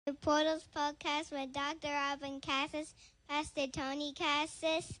Portals podcast with Dr. Robin Cassis, Pastor Tony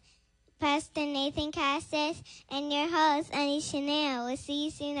Cassis, Pastor Nathan Cassis, and your host, Annie Chanel. We'll see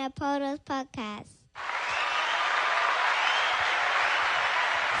you soon at Portals podcast.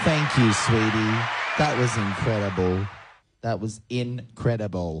 Thank you, sweetie. That was incredible. That was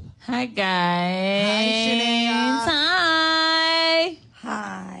incredible. Hi, guys. Hi, Hi.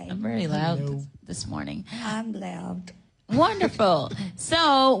 Hi. I'm very loud this morning. I'm loud. Wonderful.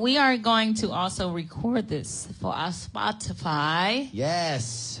 So we are going to also record this for our Spotify.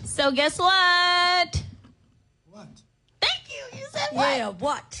 Yes. So guess what? What? Thank you. You said what? Yeah,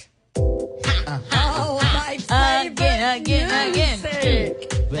 what? Oh, my favorite Again. music.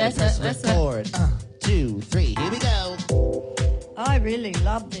 Let's record. 2, 3. Here we go. I really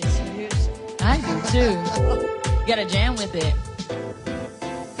love this music. I do too. You gotta jam with it.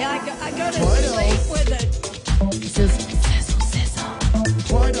 Yeah, I go to sleep with it. Sizzle.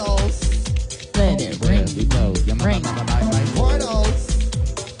 Portals. Let it ring. You know, Ring. my portals.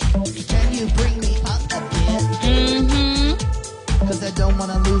 Can you bring me up a bit? Mm-hmm. Because I don't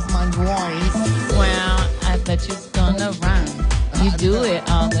want to lose my voice. Well, I thought you was gonna rhyme. You do it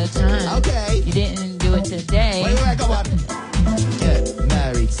all the time. Okay. You didn't do it today. Wait, come on. Get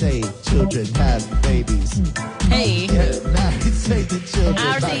married, save children, have babies. Hey. Get married, save the children,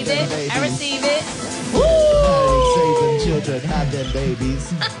 I receive have them it. babies. I receive it. Married, save them children, have them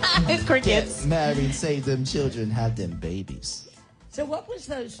babies. Crickets. Get married, save them children, have them babies. So what was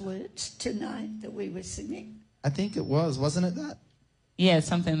those words tonight that we were singing? I think it was, wasn't it that? Yeah,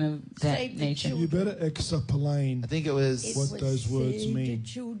 something of that Save the nature. You better explain I think it was. It what was those words save mean. the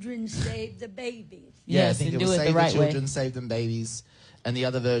children, save the babies. Yeah, I Yes, think and it was do it save the right the way. children, save them babies. And the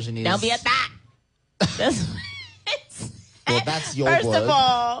other version is. Don't be a thot. That's what it's. Well, that's your First word. of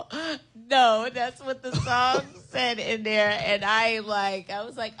all, no, that's what the song said in there, and I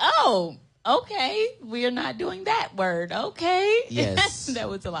was like, oh, okay, we are not doing that word, okay? Yes. That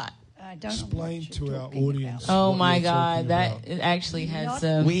was a lot. I don't Explain know what you're to our talking audience. about. Oh what my you're God, talking that about. it actually has Not-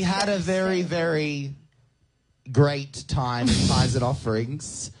 some. We had a very, very great time at Tithes and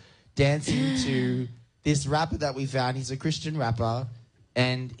Offerings dancing to this rapper that we found. He's a Christian rapper,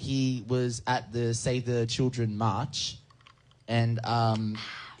 and he was at the Save the Children March, and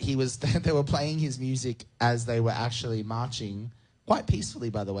he was. They were playing his music as they were actually marching, quite peacefully,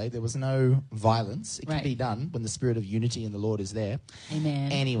 by the way. There was no violence. It can Right. be done when the spirit of unity in the Lord is there.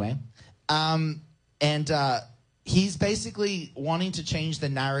 Amen. Anyway, he's basically wanting to change the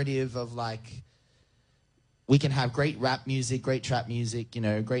narrative of like we can have great rap music, great trap music, you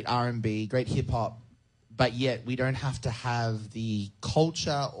know, great R&B, great hip hop, but yet we don't have to have the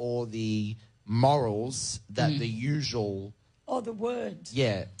culture or the morals that the usual, Oh, the words.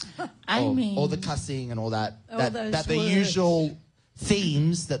 yeah, I mean, or the cussing and all that, All that those the words. usual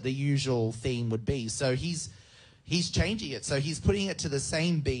themes that the usual theme would be. So he's changing it. So he's putting it to the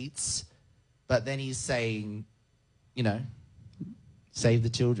same beats, but then he's saying, you know, save the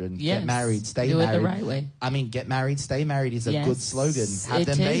children, Yes. get married, stay Do it the married. right way. I mean, get married, stay married is a Yes, good slogan. Have it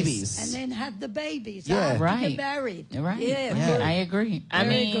them is. babies. And then have the babies. Yeah. After Right. you're married. right? Yeah. Yeah, good. I agree. I Very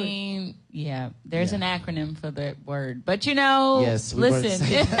mean, yeah, there's Yeah. an acronym for that word, but you know, Yes, we won't listen,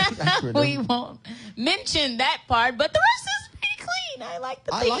 say that acronym. we won't mention that part, but the rest is pretty clean. I like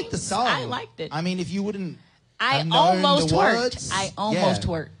the. I like the themes. song. I liked it. I mean, if you wouldn't I have known almost the twerked. words, I almost yeah.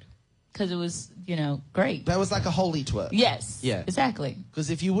 twerked because it was, you know, great. That was like a holy twerk. Yes. Yeah. Exactly. Because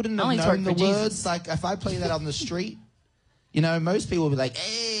if you wouldn't have Only known twerk the for Jesus. words, like if I play that on the street, you know, most people would be like,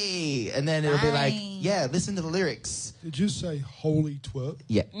 hey, and then it'll be like, Right. yeah, listen to the lyrics. Did you say holy twerk?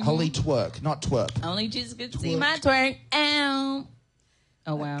 Yeah, Mm-hmm. holy twerk, not twerp. Only Jesus could see Twerk. my twerk. Ow.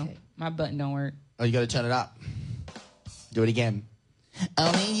 Oh wow, Okay. my button don't work. Oh, you got to turn it up. Do it again.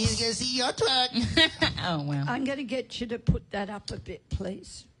 Only you can see your twerk. Oh wow. I'm going to get you to put that up a bit,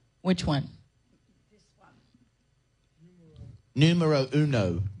 please. Which one? Numero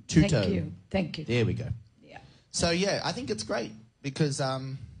uno, tuto. Thank you. Thank you. There we go. Yeah. So yeah, I think it's great because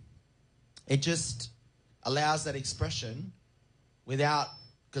it just allows that expression without,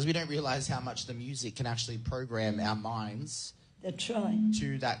 because we don't realize how much the music can actually program our minds That's right.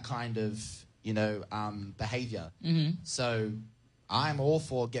 to that kind of, you know, behavior. Mm-hmm. So I'm all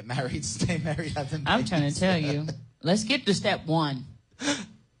for get married, stay married, have them I'm trying to babies. tell you. Let's get to step one.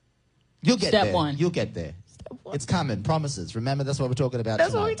 You'll get Step there. one. You'll get there. It's coming. Promises. Remember, that's what we're talking about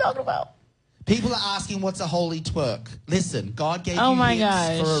That's tonight. what we're talking about. People are asking what's a holy twerk. Listen, God gave Oh you my hips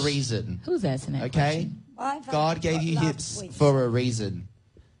gosh. for a reason. Who's asking that Okay? question? God gave you hips for a reason.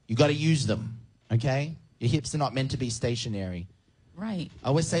 You got to use them. Okay? Your hips are not meant to be stationary. Right. I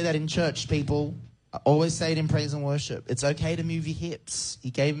always say that in church, people. I always say it in praise and worship. It's okay to move your hips. He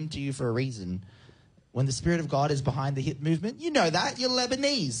gave them to you for a reason. When the Spirit of God is behind the hip movement, you know that. You're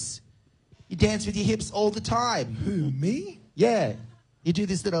Lebanese. You dance with your hips all the time. Who, me? Yeah. You do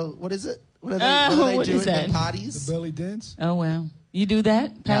this little, what is it? What do what they do is at that? the parties? The belly dance? Oh, wow. You do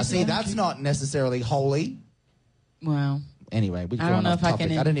that? Now, Pastor see, Monkey? that's not necessarily holy. Wow. Anyway, we've I gone don't know off if I topic.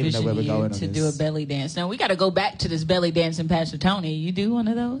 can I don't even know where we're envision you going on to this. do a belly dance. Now, we got to go back to this belly dance in Pastor Tony. You do one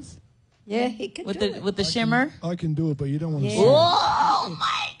of those? Yeah, he can With do the it. with the shimmer? I can do it, but you don't want to Yeah. see it. Oh,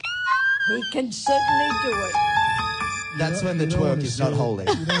 my He can certainly do it. That's when the You don't twerk wanna is see not it. holy.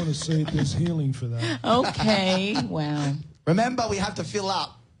 You don't want to see it. There's healing for that. God. Okay. Wow. Remember, we have to fill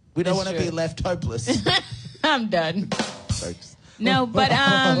up. We don't That's want to be true. left hopeless, I'm done. folks. No, but,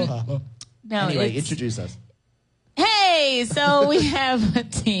 no. Anyway, it's- introduce us. Hey, so we have a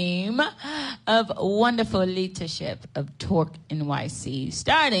team of wonderful leadership of Torque NYC,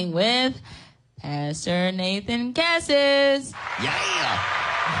 starting with Pastor Nathan Cassis. Yeah.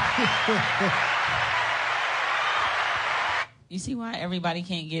 You see why everybody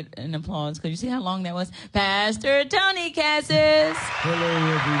can't get an applause? Because you see how long that was? Pastor Tony Cassis. Hello,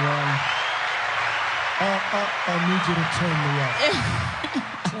 everyone. I need you to turn me up.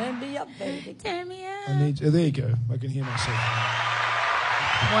 Turn me up, baby. Turn me up. I need. There you go. I can hear myself.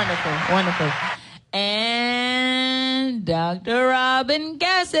 Wonderful, wonderful. And Dr. Robin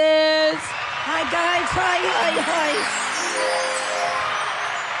Cassis. Hi, guys.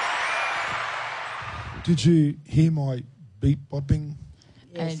 Hi. Did you hear my beat bopping?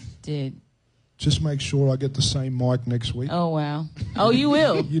 I did. Just make sure I get the same mic next week. Oh, wow. Oh, you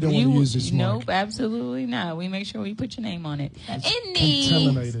will. You don't wanna use this mic. Nope, absolutely not. We make sure we put your name on it.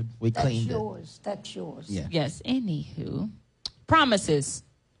 Contaminated. We That's cleaned it. yours. That's yours. Yeah. Yes, anywho. Promises.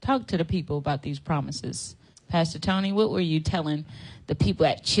 Talk to the people about these promises. Pastor Tony, what were you telling the people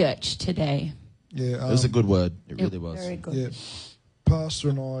at church today? Yeah. It was a good word. It really was. Very good. Yeah. Pastor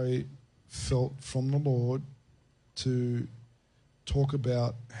and I felt from the Lord to talk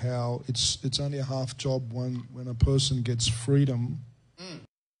about how it's only a half job when a person gets freedom.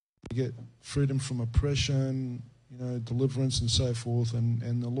 You get freedom from oppression, deliverance and so forth,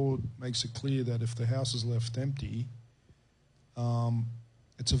 and the Lord makes it clear that if the house is left empty,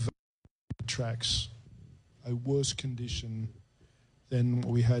 it's a attracts a worse condition than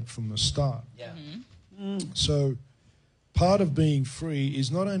what we had from the start. Yeah. So part of being free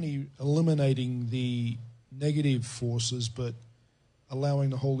is not only eliminating the negative forces, but allowing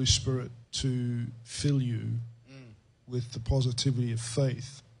the Holy Spirit to fill you with the positivity of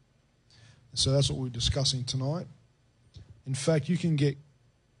faith. So that's what we're discussing tonight. In fact, you can get,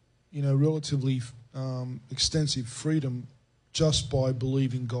 relatively extensive freedom just by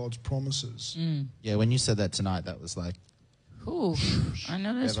believing God's promises. Yeah, when you said that tonight, that was like Ooh, I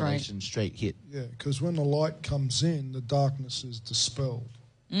know that's right. revelation straight hit. Yeah, because when the light comes in, the darkness is dispelled.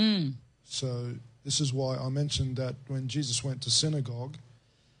 So this is why I mentioned that when Jesus went to synagogue,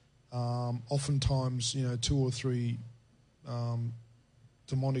 oftentimes, 2 or 3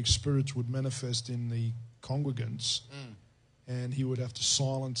 demonic spirits would manifest in the congregants, and he would have to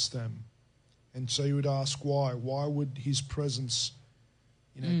silence them. And so you would ask why. Why would his presence,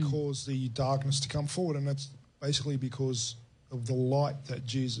 cause the darkness to come forward? And that's basically because of the light that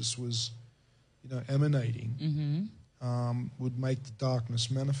Jesus was, emanating, would make the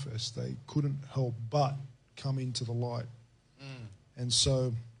darkness manifest. They couldn't help but come into the light. And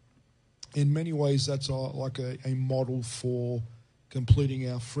so in many ways, that's like a model for completing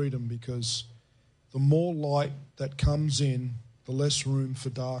our freedom, because the more light that comes in, the less room for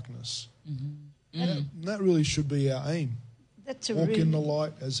darkness. And that really should be our aim. That's a Walk really, in the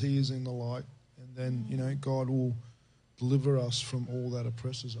light as he is in the light, and then, God will deliver us from all that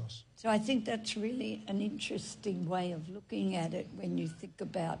oppresses us. So I think that's really an interesting way of looking at it when you think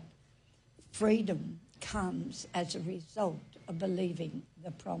about freedom comes as a result of believing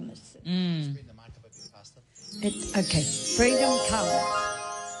the promises. Okay, freedom comes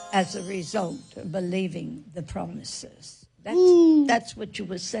as a result of believing the promises. That's what you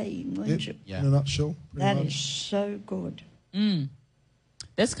were saying, weren't you? Yeah. In a nutshell, pretty That much. is so good.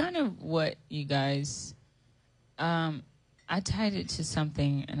 That's kind of what you guys, I tied it to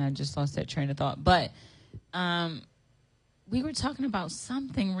something and I just lost that train of thought. But we were talking about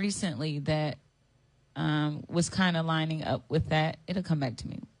something recently that was kind of lining up with that. It'll come back to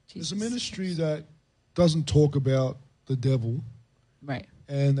me. There's a Jesus. ministry that doesn't talk about the devil, Right.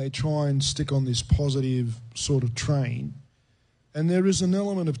 and they try and stick on this positive sort of train. And there is an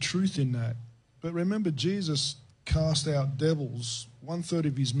element of truth in that. But remember, Jesus cast out devils. 1/3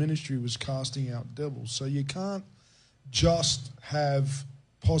 of his ministry was casting out devils. So you can't just have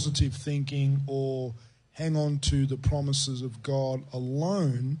positive thinking or hang on to the promises of God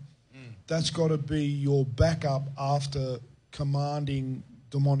alone. That's got to be your backup after commanding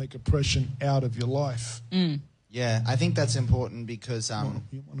demonic oppression out of your life. Yeah, I think that's important because...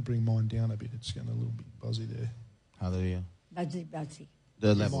 You want to bring mine down a bit. It's getting a little bit buzzy there. Hallelujah. Buzzy.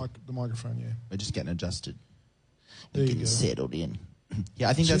 The level. The microphone, yeah. We're just getting adjusted. There We're you getting go. settled in. Yeah,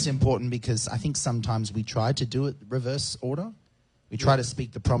 I think that's important because I think sometimes we try to do it reverse order. We try to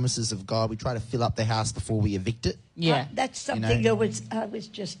speak the promises of God. We try to fill up the house before we evict it. Yeah. That's something I was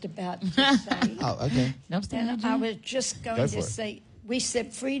just about to say. Oh, okay. Nope. And I was just Go going for to it. say, we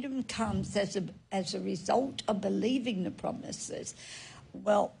said freedom comes as a result of believing the promises.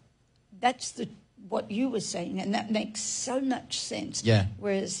 Well, that's what you were saying, and that makes so much sense. Yeah.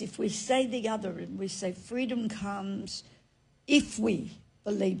 Whereas if we say the other, and we say freedom comes if we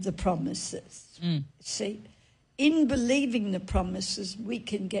believe the promises. See, in believing the promises, we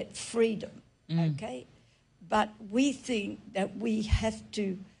can get freedom, okay? But we think that we have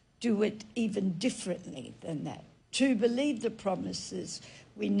to do it even differently than that. To believe the promises,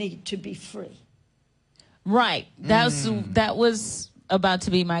 we need to be free. Right. That was about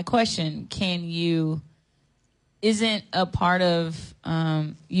to be my question. Isn't a part of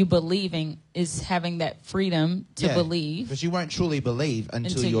you believing is having that freedom to believe? Because you won't truly believe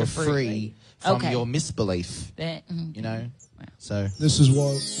until you're free from your misbelief. You know? Wow. So This is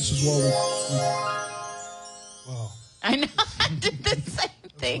why wow. I know. I did the same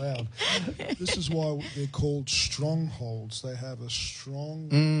thing. Loud. This is why they're called strongholds. They have a strong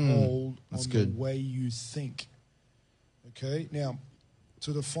hold on the way you think. Okay? Now,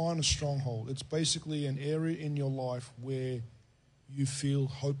 to define a stronghold, it's basically an area in your life where you feel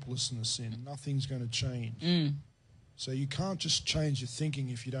hopelessness in. Nothing's going to change. So you can't just change your thinking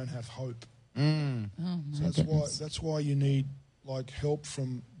if you don't have hope. So that's why you need help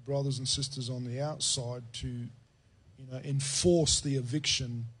from brothers and sisters on the outside to enforce the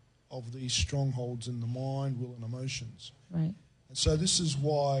eviction of these strongholds in the mind, will, and emotions. Right. And so this is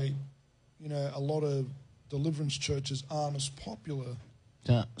why, a lot of deliverance churches aren't as popular,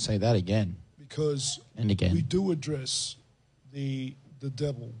 say that again. because And again. we do address the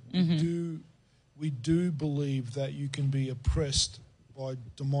devil. We do believe that you can be oppressed by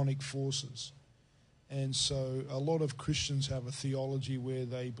demonic forces. And so a lot of Christians have a theology where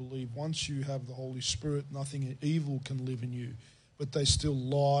they believe once you have the Holy Spirit, nothing evil can live in you. But they still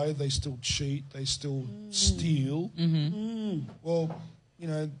lie, they still cheat, they still steal. Well,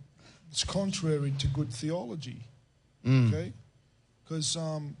 it's contrary to good theology. Okay? Because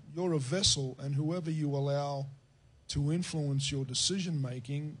you're a vessel, and whoever you allow to influence your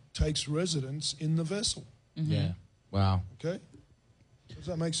decision-making takes residence in the vessel. Yeah. Wow. Okay? Does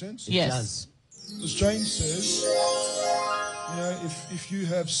that make sense? It Yes. does. As James says, if you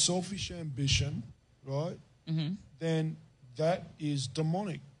have selfish ambition, right, then that is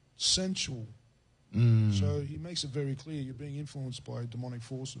demonic, sensual. So he makes it very clear you're being influenced by demonic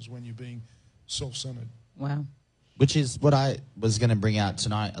forces when you're being self-centered. Wow. Which is what I was going to bring out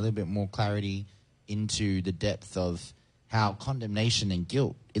tonight, a little bit more clarity into the depth of how condemnation and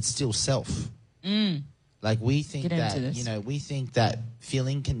guilt, it's still self. Like we think Get into that, this. we think that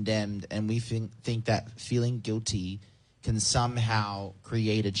feeling condemned and we think that feeling guilty can somehow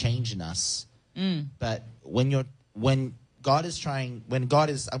create a change in us. But when God is, I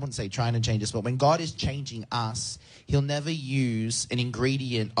wouldn't say trying to change us, but when God is changing us, he'll never use an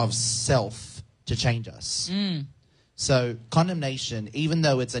ingredient of self to change us. So condemnation, even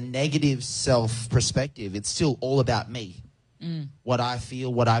though it's a negative self perspective, it's still all about me. What I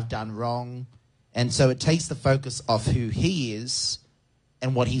feel, what I've done wrong. And so it takes the focus off who he is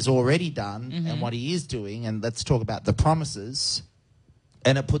and what he's already done and what he is doing. And let's talk about the promises.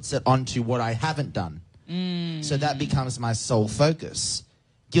 And it puts it onto what I haven't done. So that becomes my sole focus.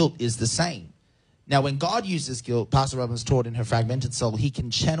 Guilt is the same. Now, when God uses guilt, Pastor Robbins taught in her Fragmented Soul, he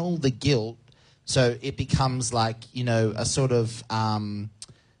can channel the guilt so it becomes like, a sort of,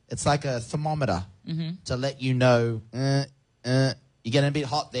 it's like a thermometer to let you know, you're getting a bit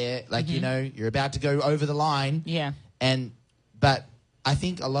hot there, like, you're about to go over the line. Yeah. But I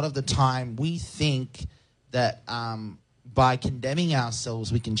think a lot of the time we think that by condemning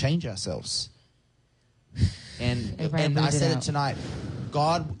ourselves, we can change ourselves. And I said it tonight,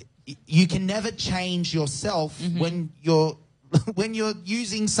 God, you can never change yourself when you're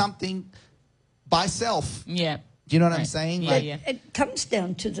using something by self. Yeah. Do you know what I'm saying? Yeah, yeah. It comes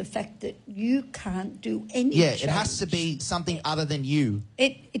down to the fact that you can't do any Yeah, it has to be something other than you.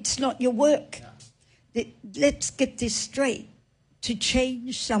 It's not your work. Let's get this straight. To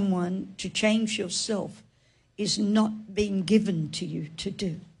change someone, to change yourself, is not being given to you to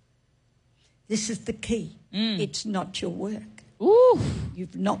do. This is the key. It's not your work. Ooh.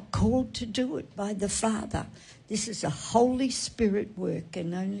 You've not called to do it by the Father. This is a Holy Spirit work,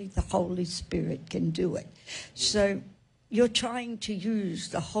 and only the Holy Spirit can do it. So you're trying to use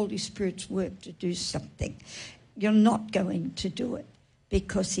the Holy Spirit's work to do something. You're not going to do it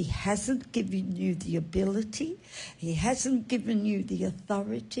because he hasn't given you the ability, he hasn't given you the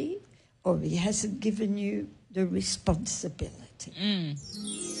authority, or he hasn't given you the responsibility.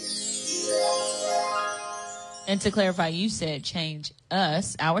 And to clarify, you said change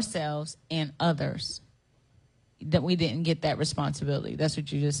us, ourselves, and others. That we didn't get that responsibility. That's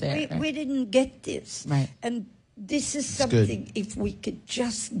what you just said. We didn't get this. Right. And this is That's something, good. if we could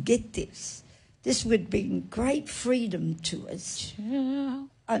just get this would bring great freedom to us. Yeah.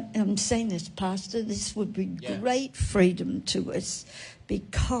 I'm saying this, Pastor, this would be great freedom to us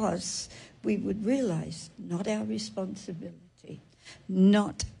because we would realize not our responsibility,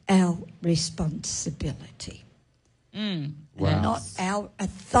 not our responsibility, not our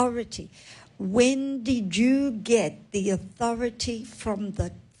authority. When did you get the authority from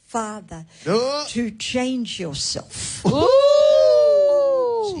the Father to change yourself?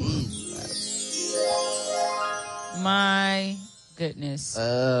 Ooh. Jesus. My goodness.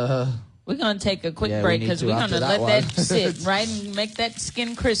 Uh, We're going to take a quick Yeah, we break need because to we're going after to that let one. that sit, right? And make that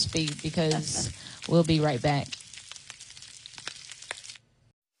skin crispy because we'll be right back.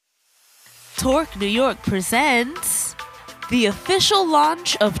 Torque New York presents the official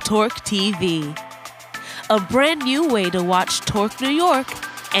launch of Torque TV. A brand new way to watch Torque New York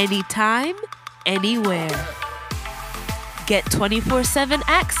anytime, anywhere. Get 24/7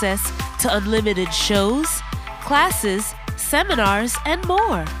 access to unlimited shows, classes, seminars, and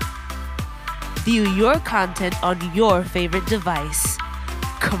more. View your content on your favorite device.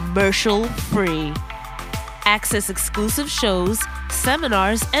 Commercial free. Access exclusive shows,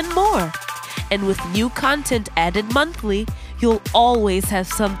 seminars, and more. And with new content added monthly, you'll always have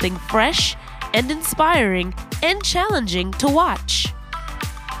something fresh and inspiring and challenging to watch.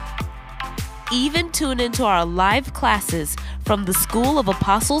 Even tune into our live classes from the School of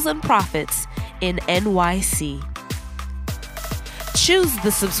Apostles and Prophets in NYC. Choose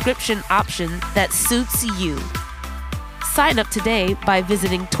the subscription option that suits you. Sign up today by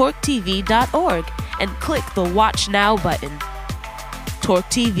visiting torquetv.org and click the Watch Now button. Torque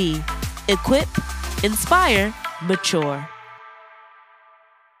TV. Equip, inspire, mature.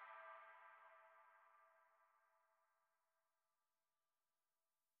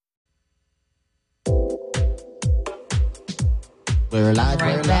 we're alive,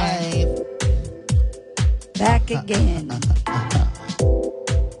 Right we're back. alive. Back again.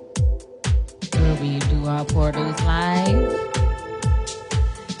 Where we do our portals live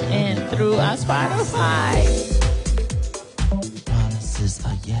and through our Spotify. Promises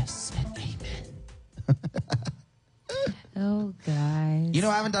are yes and amen. Oh, guys. You know,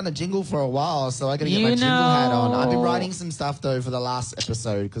 I haven't done a jingle for a while, so I got to get You my jingle hat on. I've been know. writing some stuff, though, for the last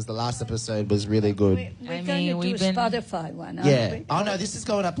episode, because the last episode was really good. We're I going mean, to do we've a been- Spotify one, aren't Yeah. we? Oh, no, this is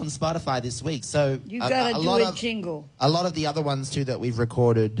going up on Spotify this week. So You got to do a jingle. A lot of the other ones, too, that we've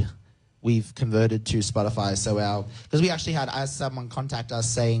recorded, we've converted to Spotify. So because we actually had someone contact us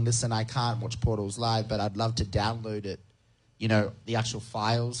saying, listen, I can't watch Portals live, but I'd love to download it, you know, the actual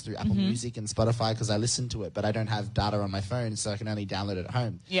files through Apple Music and Spotify, because I listen to it, but I don't have data on my phone, so I can only download it at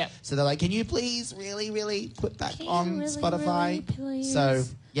home. Yeah. So they're like, can you please really put that Can you on really, Spotify? really, please? So,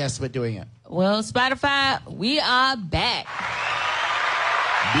 yes, we're doing it. Well, Spotify, we are back.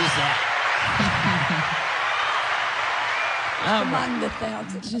 Among the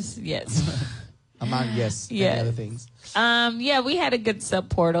thousands. Just, yes. Among, yes, many other things. Yeah, we had a good sub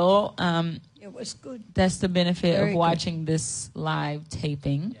portal. It was good. That's the benefit Very of good. watching this live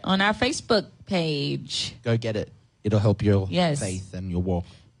taping on our Facebook page. Go get it. It'll help your Yes. faith and your walk.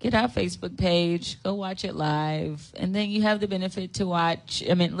 Get our Facebook page, go watch it live, and then you have the benefit to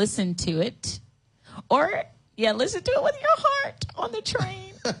listen to it. Or, listen to it with your heart on the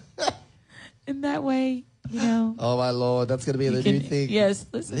train. In that way, you know. Oh, my Lord. That's going to be you the can- new thing. Yes,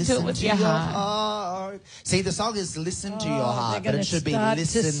 listen to it with your heart. See, the song is listen to your they're heart, but gonna it should be start to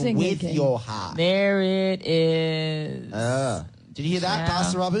listen sing with again. your heart. There it is. Did you hear that, Yeah.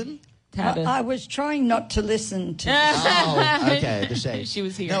 Pastor Robin? I was trying not to listen to Oh, okay, the shade. She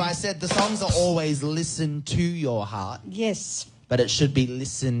was here. No, I said the songs are always listen to your heart, Yes, but it should be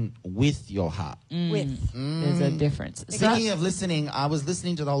listen with your heart. with. There's a difference. Speaking of listening, I was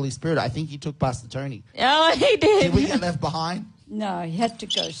listening to the Holy Spirit. I think he took Pastor Tony. Oh, he did. Did we get left behind? No, he had to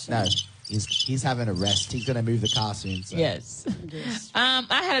go No. somewhere. He's having a rest. He's going to move the car soon. So. Yes. I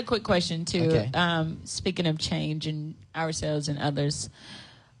had a quick question too. Okay. Speaking of change in ourselves and others,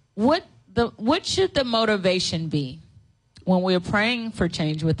 what should the motivation be when we're praying for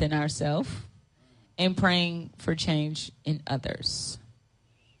change within ourselves and praying for change in others?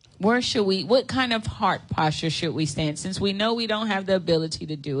 What kind of heart posture should we stand? Since we know we don't have the ability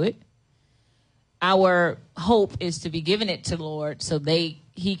to do it, our hope is to be giving it to the Lord so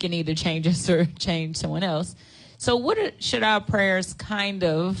he can either change us or change someone else. So what should our prayers kind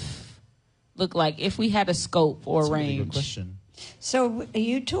of look like if we had a scope or That's range? a really good question. So are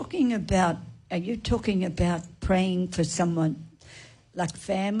you talking about praying for someone like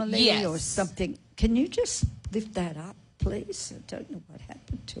family Yes. or something? Can you just lift that up, please? I don't know what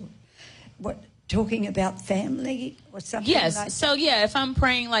happened to it. Talking about family or something? Yes. Like So, if I'm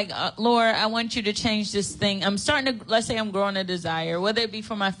praying like, Lord, I want you to change this thing. I'm starting to, let's say I'm growing a desire, whether it be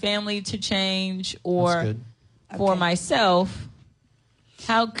for my family to change That's or good. for Okay. myself,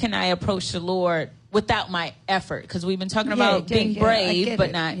 how can I approach the Lord without my effort? Because we've been talking about being I brave, get but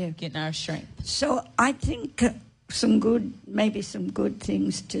it, not yeah. getting our strength. So I think some good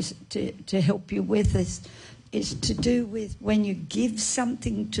things to help you with is to do with when you give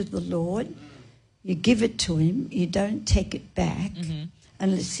something to the Lord, you give it to him, you don't take it back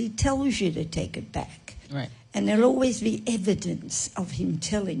unless he tells you to take it back. Right. And there'll always be evidence of him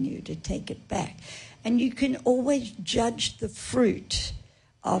telling you to take it back. And you can always judge the fruit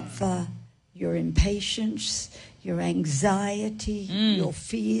of your impatience, your anxiety, your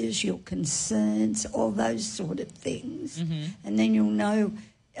fears, your concerns, all those sort of things. And then you'll know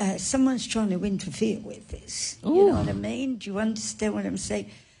someone's trying to interfere with this. You know what I mean? Do you understand what I'm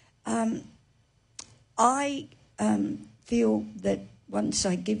saying? I feel that once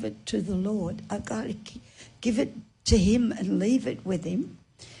I give it to the Lord, I've got to give it to him and leave it with him.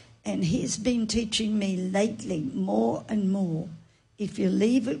 And he's been teaching me lately more and more, if you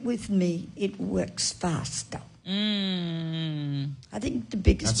leave it with me, it works faster. I think the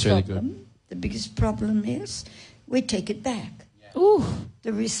biggest That's really problem, the biggest problem is we take it back. Ooh.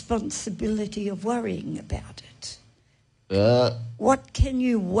 The responsibility of worrying about it. Uh, What can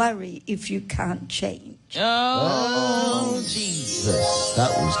you worry if you can't change? Oh, Jesus. That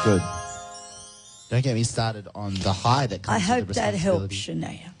was good. Don't get me started on the high that comes I with hope the that helps,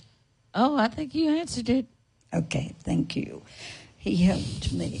 responsibility. Shania. Oh, I think you answered it. Okay, thank you. He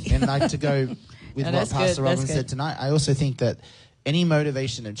helped me. And like to go with No, what that's Pastor good, that's Robin good. said tonight, I also think that any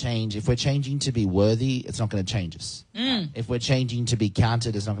motivation of change, if we're changing to be worthy, it's not going to change us. If we're changing to be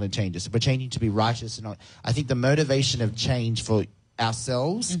counted, it's not going to change us. If we're changing to be righteous, I think the motivation of change for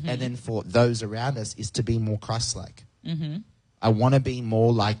ourselves and then for those around us is to be more Christ-like. I want to be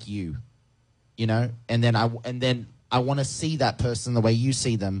more like you, and then I want to see that person the way you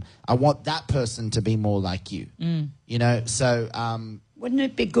see them. I want that person to be more like you, So Wouldn't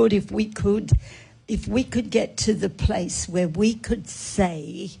it be good if we could get to the place where we could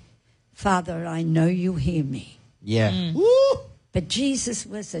say, Father, I know you hear me. yeah. Woo! But Jesus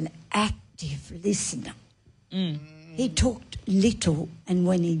was an active listener. He talked little, and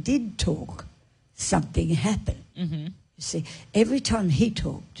when he did talk, something happened. You see, every time he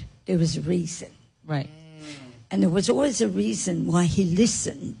talked, there was a reason. Right. And there was always a reason why he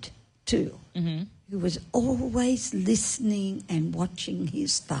listened too. He was always listening and watching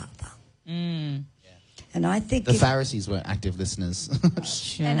his Father. And I think The Pharisees weren't active listeners.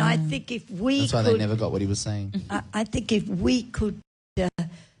 and I think if we That's why could, they never got what he was saying. I think if we could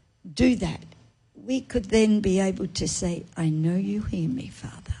do that, we could then be able to say, I know you hear me,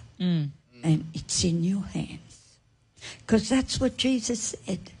 Father, and it's in your hands. Because that's what Jesus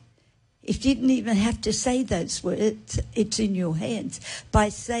said. He didn't even have to say those words, it's in your hands. By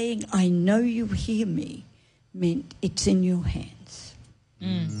saying, I know you hear me, meant it's in your hands.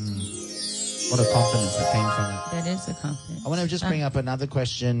 What a confidence that came from it. That is a confidence. I want to just bring up another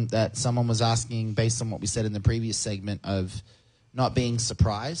question that someone was asking based on what we said in the previous segment of not being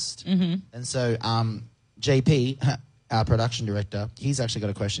surprised. And so JP, our production director, he's actually got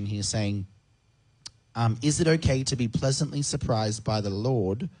a question here saying, is it okay to be pleasantly surprised by the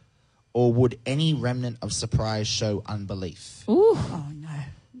Lord, or would any remnant of surprise show unbelief? Ooh. Oh,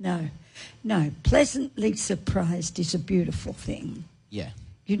 no. Pleasantly surprised is a beautiful thing. Yeah.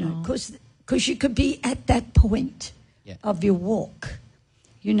 Because you could be at that point of your walk,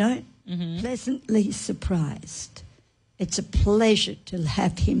 pleasantly surprised. It's a pleasure to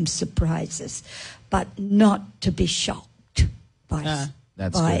have him surprise us, but not to be shocked by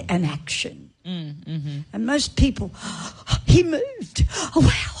That's good. an action. And most people, he moved. Oh,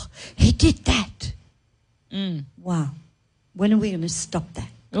 wow, he did that. Wow. When are we going to stop that?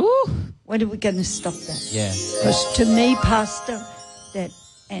 Ooh. When are we going to stop that? Yeah. Because to me, Pastor,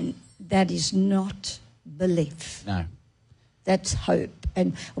 that is not belief. No. That's hope.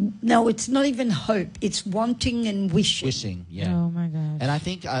 And no, it's not even hope. It's wanting and wishing. Wishing, yeah. Oh my gosh. And I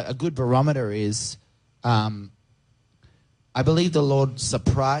think a good barometer is, I believe the Lord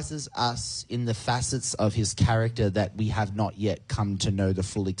surprises us in the facets of his character that we have not yet come to know the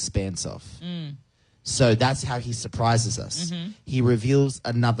full expanse of. So that's how he surprises us. He reveals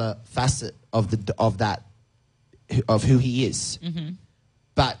another facet of who he is.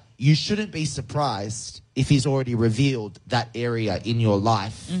 But you shouldn't be surprised if he's already revealed that area in your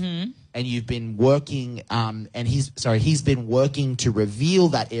life, and you've been working, he's been working to reveal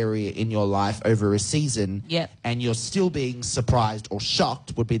that area in your life over a season, and you're still being surprised or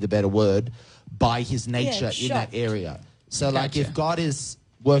shocked, would be the better word, by his nature in that area. So like if God is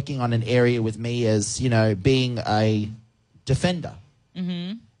working on an area with me as, being a defender,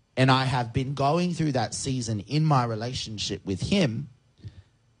 and I have been going through that season in my relationship with him,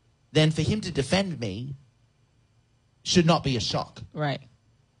 then for him to defend me should not be a shock. Right.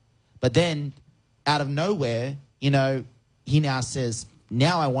 But then out of nowhere, he now says,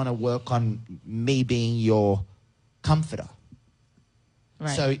 now I want to work on me being your comforter. Right.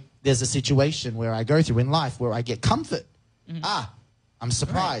 So there's a situation where I go through in life where I get comfort. I'm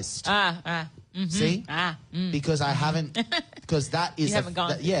surprised. See? Because I haven't, because that is, You haven't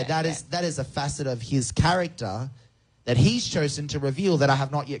gone through that is a facet of his character that he's chosen to reveal that I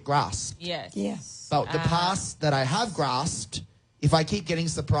have not yet grasped. Yes. Yeah. But the past that I have grasped, if I keep getting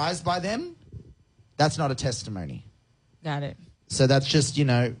surprised by them, that's not a testimony. Got it. So that's just,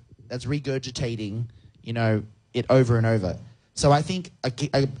 that's regurgitating, it over and over. So I think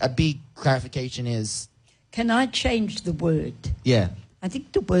a big clarification is... Can I change the word? Yeah. I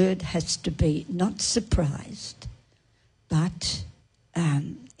think the word has to be not surprised, but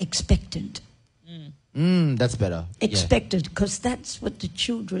expectant. That's better. Expected, because that's what the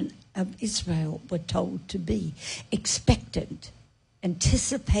children of Israel were told to be. Expectant.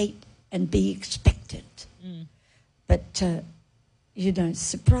 Anticipate and be expectant. But,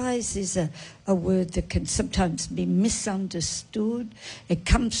 surprise is a word that can sometimes be misunderstood. It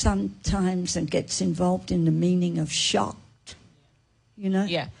comes sometimes and gets involved in the meaning of shocked,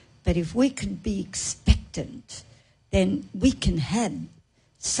 Yeah. But if we can be expectant, then we can have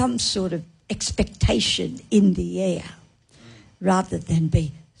some sort of expectation in the air rather than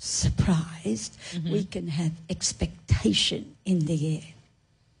be surprised. We can have expectation in the air.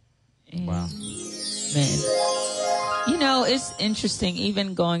 Wow. Man. It's interesting,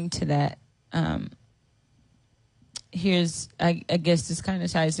 even going to that. I guess this kind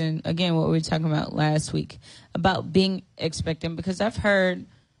of ties in, again, what we were talking about last week, about being expectant, because I've heard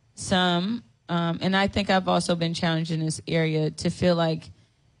some, and I think I've also been challenged in this area to feel like,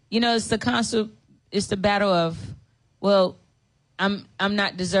 it's the constant, it's the battle of, well, I'm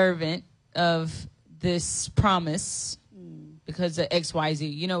not deserving of this promise because of X, Y,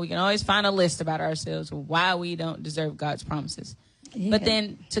 Z. We can always find a list about ourselves why we don't deserve God's promises. Yeah. But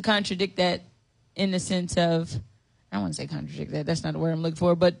then to contradict that in the sense of, I don't want to say contradict that, that's not the word I'm looking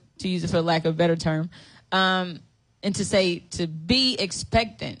for, but to use it for lack of a better term, and to say to be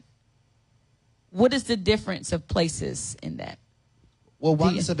expectant, what is the difference of places in that? Well,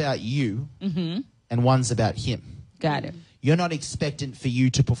 one's about you and one's about him. Got it. You're not expectant for you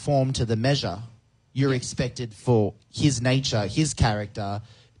to perform to the measure. You're expected for his nature, his character,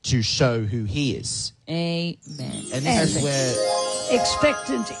 to show who he is. Amen. And this is where...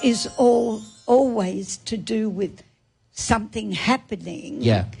 Expectant is always to do with something happening.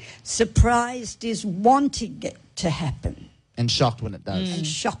 Yeah. Surprised is wanting it to happen. And shocked when it does. And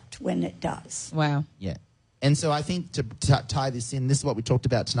shocked when it does. Wow. Yeah. And so I think to tie this in, this is what we talked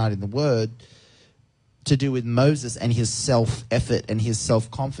about tonight in the Word, to do with Moses and his self-effort and his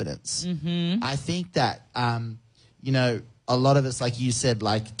self-confidence. I think that, a lot of us, like you said,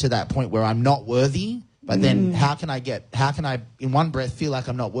 like to that point where I'm not worthy, but then how can I in one breath feel like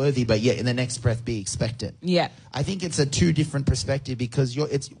I'm not worthy, but yet in the next breath be expectant? Yeah. I think it's a two different perspective, because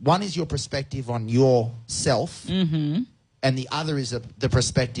one is your perspective on yourself, and the other is the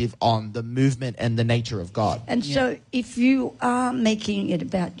perspective on the movement and the nature of God. And so if you are making it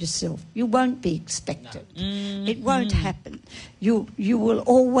about yourself, you won't be expectant. It won't happen. You will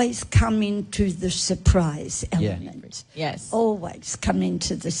always come into the surprise element. Yes. Always come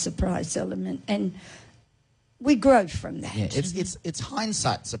into the surprise element. And we grow from that. Yeah, it's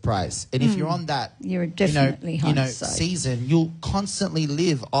hindsight surprise. And if you're on that You're definitely hindsight. season, you'll constantly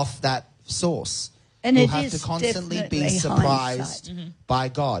live off that source. And you'll it have is to constantly be definitely surprised by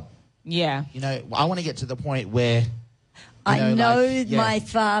God. Yeah. I want to get to the point where I know like, my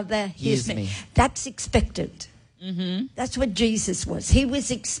Father hears me. me. That's expected. That's what Jesus was. He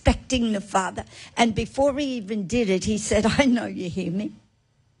was expecting the Father. And before he even did it, he said, I know you hear me.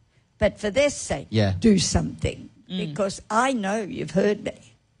 But for their sake, do something. Because I know you've heard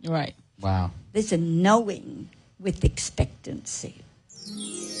me. Right. Wow. There's a knowing with expectancy.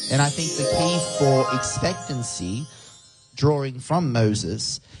 And I think the key for expectancy, drawing from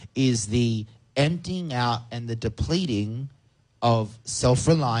Moses, is the emptying out and the depleting of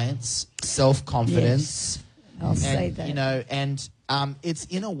self-reliance, self-confidence. Yes, I'll say that. You know, and it's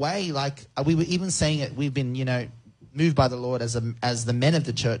in a way like we were even saying it. We've been, you know, moved by the Lord as the men of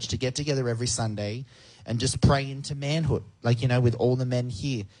the church to get together every Sunday and just pray into manhood, like, you know, with all the men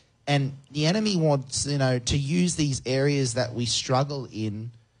here. And the enemy wants, you know, to use these areas that we struggle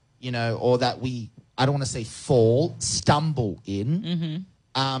in, you know, or that we, I don't want to say stumble in.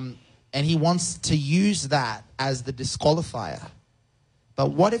 And he wants to use that as the disqualifier.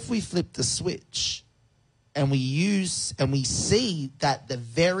 But what if we flip the switch and we see that the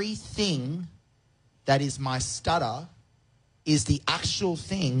very thing that is my stutter is the actual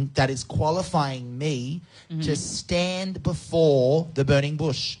thing that is qualifying me to stand before the burning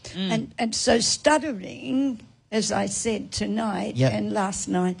bush. And so stuttering, as I said tonight and last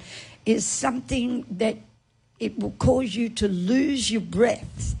night, is something that it will cause you to lose your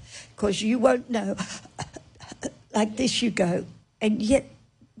breath because you won't know. Like this you go. And yet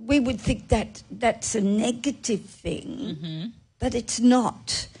we would think that that's a negative thing, but it's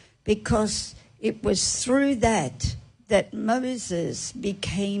not, because it was through that Moses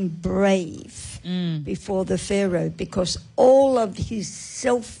became brave before the Pharaoh, because all of his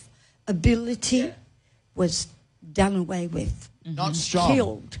self-ability was done away with. Not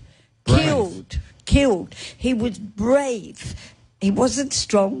strong. Killed. He was brave. He wasn't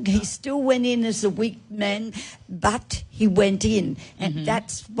strong. He still went in as a weak man, but he went in. And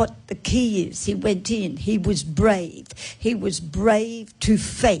that's what the key is. He went in. He was brave. He was brave to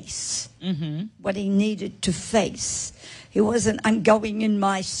face what he needed to face. He wasn't, I'm going in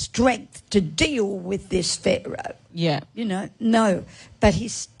my strength to deal with this Pharaoh. Yeah. You know, no. But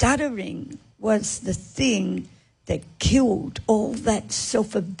his stuttering was the thing that killed all that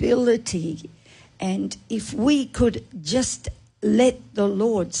self-ability. And if we could just let the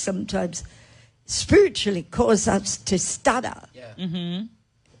Lord sometimes spiritually cause us to stutter,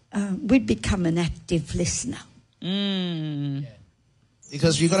 we'd become an active listener.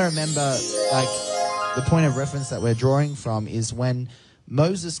 Because you've got to remember, like, the point of reference that we're drawing from is when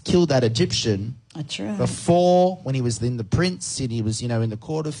Moses killed that Egyptian. That's right. Before, when he was in the prince and he was, you know, in the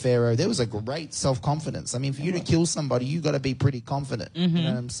court of Pharaoh, there was a great self-confidence. I mean, for you to kill somebody, you got to be pretty confident. You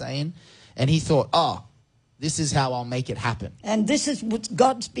know what I'm saying? And he thought, this is how I'll make it happen. And this is what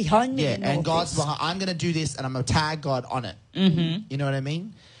God's behind me. Yeah, and God's behind. I'm going to do this, and I'm going to tag God on it. You know what I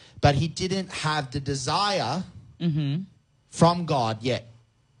mean? But he didn't have the desire from God yet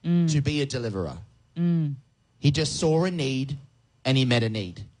to be a deliverer. He just saw a need, and he met a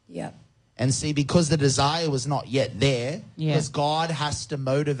need. Yeah. And see, because the desire was not yet there, because God has to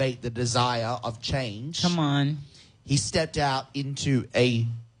motivate the desire of change. Come on. He stepped out into a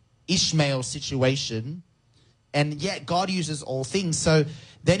Ishmael situation, and yet God uses all things. So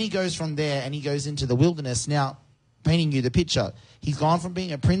then he goes from there and he goes into the wilderness. Now, painting you the picture, he's gone from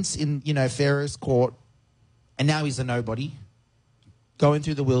being a prince in, you know, Pharaoh's court, and now he's a nobody, going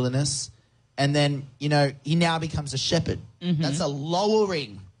through the wilderness. And then, you know, he now becomes a shepherd. That's a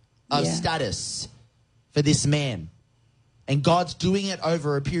lowering of status for this man. And God's doing it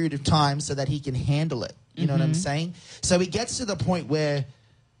over a period of time so that he can handle it. You know what I'm saying? So he gets to the point where,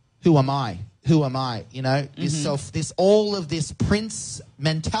 who am I? Who am I? You know, all of this prince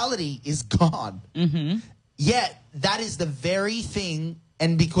mentality is gone. Yet that is the very thing.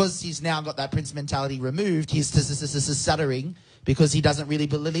 And because he's now got that prince mentality removed, he's stuttering because he doesn't really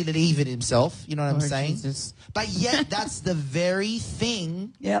believe in himself. You know what I'm saying? Jesus. But yet that's the very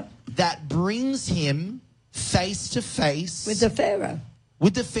thing that brings him face to face with the Pharaoh.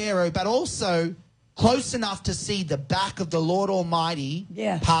 With the Pharaoh, but also close enough to see the back of the Lord Almighty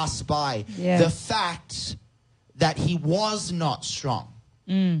pass by. The fact that he was not strong.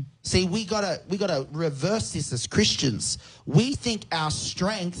 See, we gotta reverse this as Christians. We think our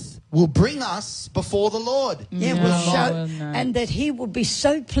strength will bring us before the Lord. And that he will be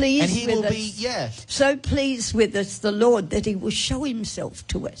so pleased with us. So pleased with us, the Lord, that he will show himself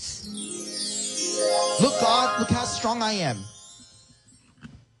to us. Look, God, look how strong I am.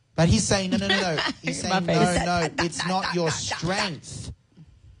 But he's saying, no. He's saying, no, it's not your strength.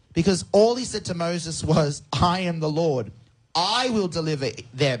 Because all he said to Moses was, I am the Lord. I will deliver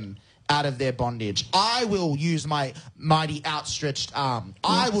them out of their bondage. I will use my mighty outstretched arm.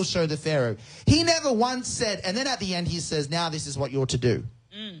 I will show the Pharaoh. He never once said, and then at the end he says, now this is what you're to do.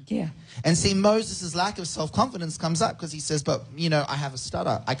 Yeah. And see, Moses' lack of self-confidence comes up because he says, but, I have a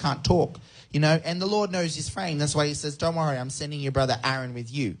stutter. I can't talk, and the Lord knows his frame. That's why he says, don't worry, I'm sending your brother Aaron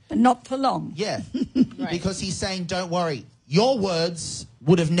with you. But not for long. Yeah, Right. because he's saying, don't worry. Your words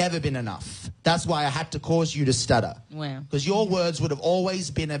would have never been enough. That's why I had to cause you to stutter. Wow. Because your words would have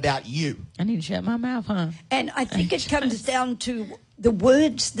always been about you. I need to shut my mouth, huh? And I think it comes down to the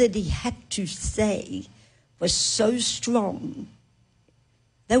words that he had to say were so strong.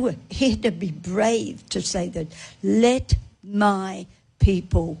 He had to be brave to say that, let my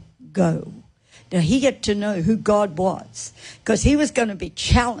people go. Now, he had to know who God was, because he was going to be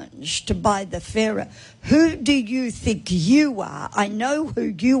challenged by the Pharaoh. Who do you think you are? I know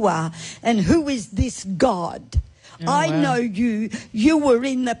who you are. And who is this God? I know you. You were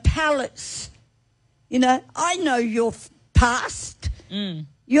in the palace. I know your past.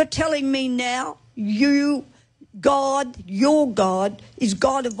 You're telling me now your God is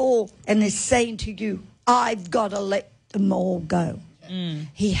God of all, and is saying to you, I've got to let them all go.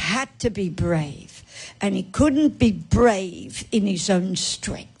 He had to be brave, and he couldn't be brave in his own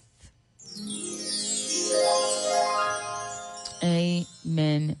strength.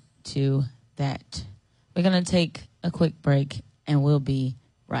 Amen to that. We're going to take a quick break, and we'll be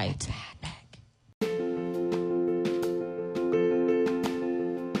right back.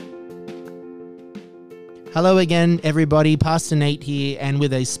 Hello again, everybody. Pastor Nate here, and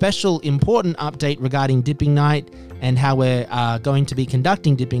with a special important update regarding Dipping Night and how we're going to be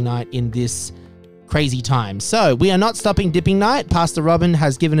conducting Dipping Night in this crazy time. So we are not stopping Dipping Night. Pastor Robin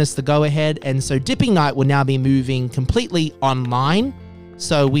has given us the go-ahead, and so Dipping Night will now be moving completely online.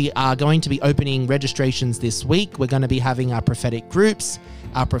 So we are going to be opening registrations this week. We're going to be having our prophetic groups,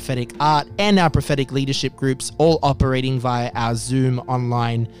 our prophetic art, and our prophetic leadership groups all operating via our Zoom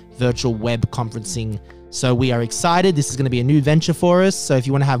online virtual web conferencing. So we are excited. This is going to be a new venture for us. So if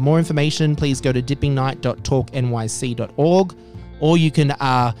you want to have more information, please go to dippingnight.talknyc.org, or you can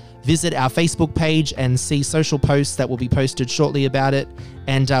visit our Facebook page and see social posts that will be posted shortly about it.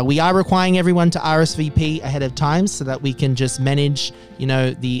 And we are requiring everyone to RSVP ahead of time so that we can just manage,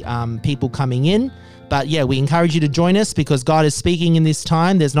 the people coming in. But yeah, we encourage you to join us because God is speaking in this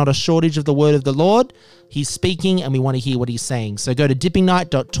time. There's not a shortage of the word of the Lord. He's speaking and we want to hear what he's saying. So go to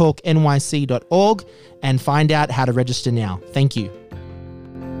dippingnight.talknyc.org and find out how to register now. Thank you.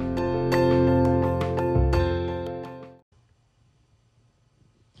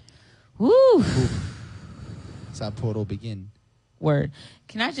 Woo! That's our portal begin. Word.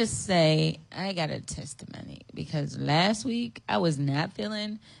 Can I just say, I got a testimony because last week I was not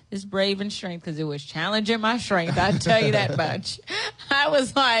feeling this brave and strength because it was challenging my strength. I tell you that much. I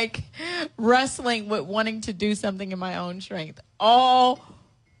was like wrestling with wanting to do something in my own strength all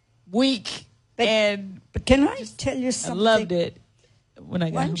week. But can I tell you I something? loved it when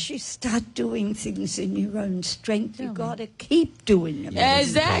I got home. Once you start doing things in your own strength, you got to keep doing them.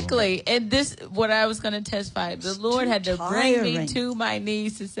 Exactly. And this, what I was going to testify, the Lord had to bring me to my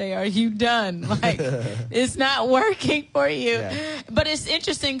knees to say, are you done? Like, it's not working for you. Yeah. But it's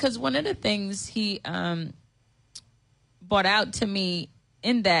interesting because one of the things he brought out to me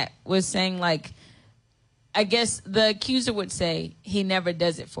in that was saying, like, I guess the accuser would say he never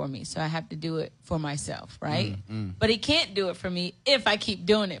does it for me, so I have to do it for myself, right? But he can't do it for me if I keep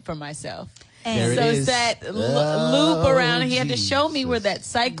doing it for myself. And so it's that loop around. He had to show me where that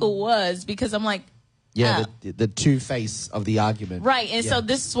cycle was because I'm like, the two-face of the argument. Right, and so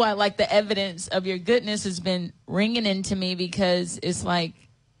this is why, like, the evidence of your goodness has been ringing into me because it's like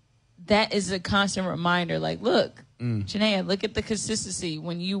that is a constant reminder, like, look, Janaea, look at the consistency.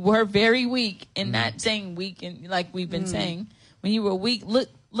 When you were very weak, and not saying weak, and like we've been saying, when you were weak,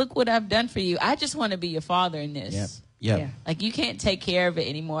 look what I've done for you. I just want to be your father in this. Yeah. Like, you can't take care of it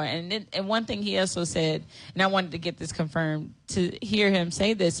anymore. And one thing he also said, and I wanted to get this confirmed, to hear him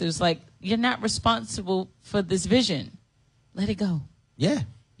say this, it was like, you're not responsible for this vision. Let it go. Yeah.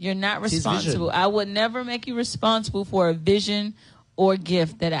 You're not responsible. I would never make you responsible for a vision or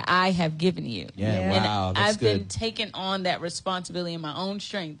gift that I have given you. Yeah. And Wow, that's I've been taking on that responsibility in my own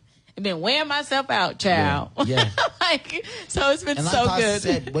strength. I've been wearing myself out, child. Yeah. Like, so it's been and like so Pastor good.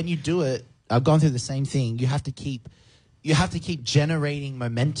 said, when you do it, I've gone through the same thing. You have to keep generating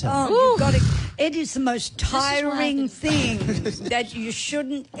momentum. Oh, you've got to. It is the most tiring thing that you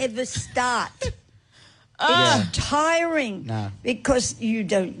shouldn't ever start. It's tiring because you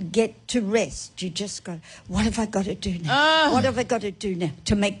don't get to rest. You just go, what have I got to do now? What have I got to do now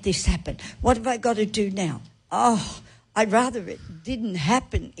to make this happen? What have I got to do now? Oh, I'd rather it didn't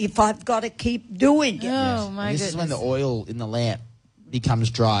happen if I've got to keep doing it. Oh, my And this goodness. is when the oil in the lamp becomes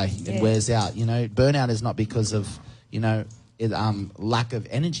dry and Yeah. wears out. You know, burnout is not because of, lack of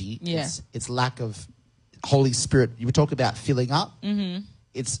energy. Yeah. It's lack of Holy Spirit. You were talking about filling up. Mm-hmm.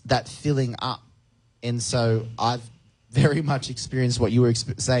 It's that filling up. And so I've very much experienced what you were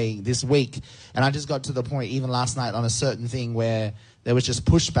saying this week. And I just got to the point, even last night, on a certain thing where there was just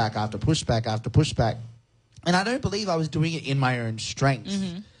pushback after pushback after pushback. And I don't believe I was doing it in my own strength.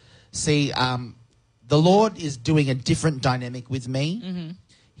 Mm-hmm. See, the Lord is doing a different dynamic with me. Mm-hmm.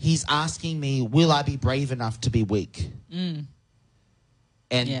 He's asking me, will I be brave enough to be weak? Mm.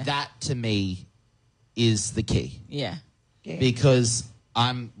 And Yeah. that, to me, is the key. Yeah. Yeah. Because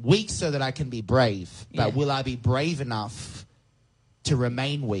I'm weak so that I can be brave. But Yeah. will I be brave enough to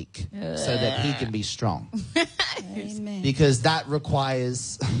remain weak so that he can be strong? Amen. Because that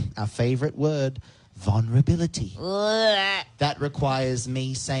requires our favorite word, vulnerability. That requires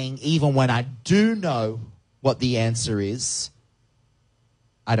me saying, even when I do know what the answer is,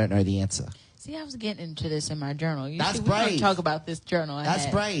 I don't know the answer. See, I was getting into this in my journal. That's We're going brave. to talk about this journal. I That's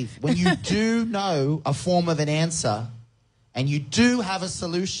had. brave. When you do know a form of an answer and you do have a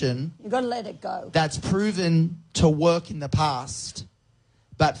solution You've got to let it go. that's proven to work in the past,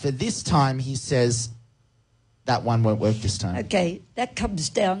 but for this time, he says, that one won't work this time. Okay, that comes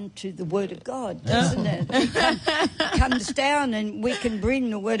down to the Word of God, doesn't it? It comes down and we can bring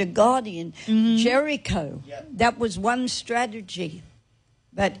the Word of God in. Jericho, that was one strategy,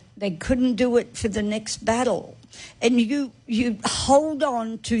 but they couldn't do it for the next battle. And you hold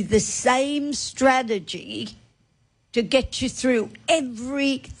on to the same strategy to get you through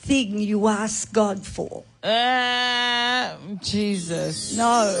everything you ask God for. Jesus.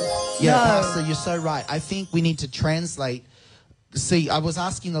 No, Yeah, no. Pastor, you're so right. I think we need to translate. See, I was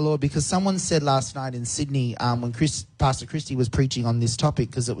asking the Lord because someone said last night in Sydney when Pastor Christy was preaching on this topic,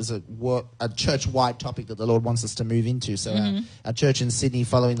 because it was a church-wide topic that the Lord wants us to move into. So our church in Sydney,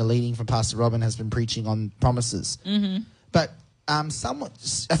 following the leading from Pastor Robin, has been preaching on promises. But someone,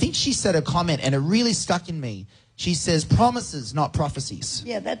 I think she said a comment, and it really stuck in me. She says, promises, not prophecies.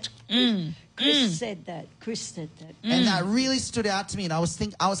 Yeah, that's Chris said that. Chris said that. And that really stood out to me. And I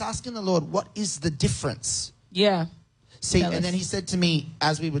was asking the Lord, what is the difference? Yeah. See, Tell and us. then he said to me,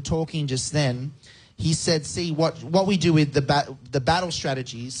 as we were talking just then, he said, see, what we do with the battle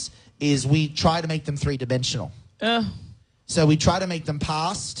strategies is we try to make them three-dimensional. So we try to make them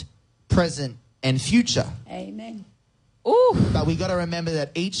past, present, and future. Amen. Ooh. But we got to remember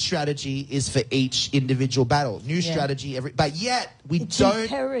that each strategy is for each individual battle. New strategy, but yet we It's don't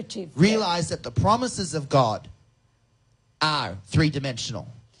imperative. realize that the promises of God are three-dimensional.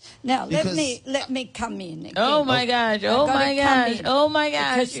 Now Because- let me come in again. Oh, my gosh. Oh, gotta my come gosh. in. Oh, my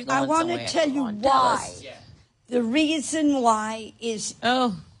gosh. Because You're I going want to somewhere. tell you Come on, tell why. us. The reason why is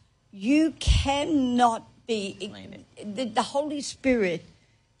Oh. you cannot be Explain the Holy Spirit.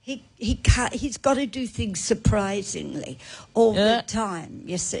 He can't. He's got to do things surprisingly all the time.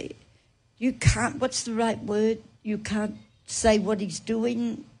 You see, you can't. What's the right word? You can't say what he's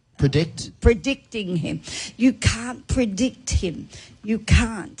doing. Predicting him. You can't predict him. You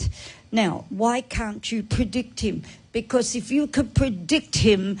can't. Now, why can't you predict him? Because if you could predict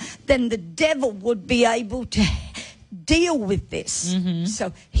him, then the devil would be able to deal with this.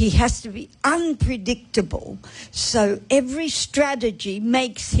 So he has to be unpredictable. So every strategy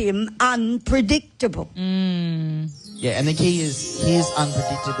makes him unpredictable. Yeah, and the key is his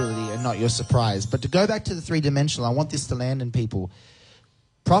unpredictability and not your surprise. But to go back to the three-dimensional, I want this to land in people.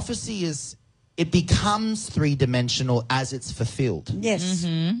 Prophecy it becomes three-dimensional as it's fulfilled. Yes.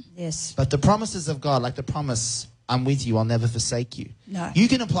 Yes. But the promises of God, like the promise, I'm with you, I'll never forsake you. No. You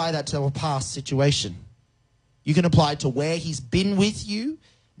can apply that to a past situation. You can apply it to where he's been with you,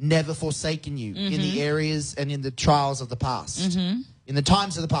 never forsaken you in the areas and in the trials of the past. In the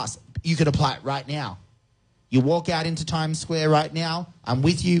times of the past, you could apply it right now. You walk out into Times Square right now, I'm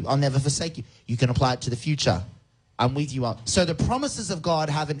with you, I'll never forsake you. You can apply it to the future. I'm with you. So the promises of God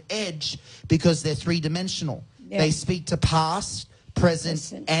have an edge because they're three-dimensional. Yeah. They speak to past,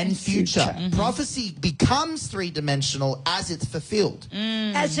 present, and future. Prophecy becomes three-dimensional as it's fulfilled.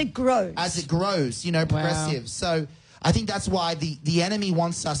 As it grows. As it grows, progressive. So I think that's why the enemy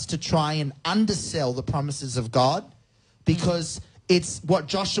wants us to try and undersell the promises of God, because it's what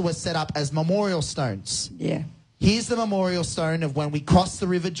Joshua set up as memorial stones. Yeah. Here's the memorial stone of when we crossed the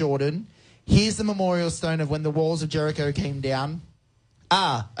River Jordan. Here's the memorial stone of when the walls of Jericho came down.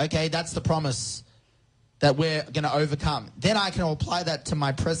 Okay, that's the promise that we're going to overcome. Then I can apply that to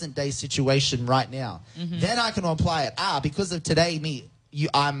my present day situation right now. Then I can apply it. Because of today, me,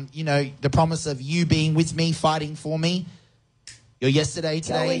 the promise of you being with me, fighting for me. You're yesterday,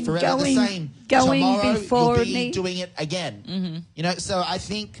 today, forever the same. Tomorrow, before you'll be me. doing it again. So I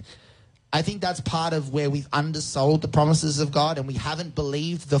think that's part of where we've undersold the promises of God and we haven't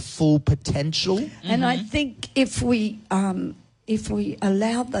believed the full potential. And I think if we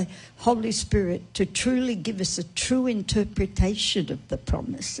allow the Holy Spirit to truly give us a true interpretation of the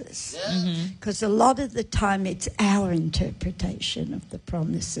promises, because a lot of the time it's our interpretation of the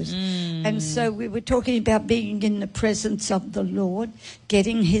promises. And so we were talking about being in the presence of the Lord,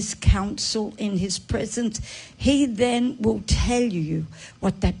 getting his counsel in his presence. He then will tell you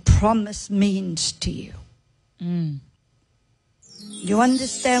what that promise means to you. You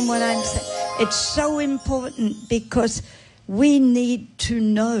understand what I'm saying? It's so important because we need to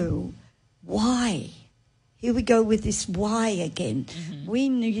know why. Here we go with this why again. We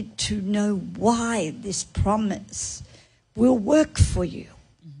need to know why this promise will work for you.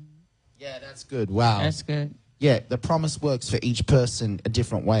 Yeah, that's good. Wow. That's good. Yeah, the promise works for each person a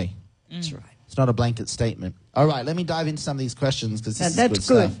different way. That's right. It's not a blanket statement. All right, let me dive into some of these questions because this is That's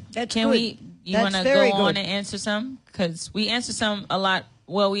good good. stuff. That's Can good. you want to That's very go on good. and answer some? Because we answer some a lot.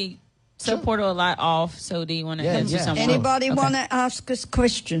 Well, we Portal a lot off. So do you want to answer some? Sure. Anybody Okay. want to ask us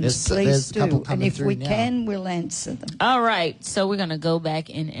questions, There's please a couple do. And coming if through we now. can, we'll answer them. All right. So we're going to go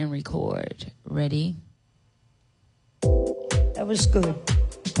back in and record. Ready? That was good.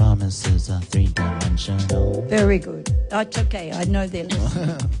 Promises are three-dimensional. Very good. That's okay. I know they're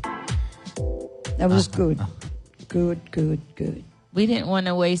listening. That was good. Good. We didn't want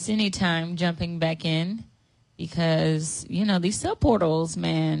to waste any time jumping back in because, these sub portals,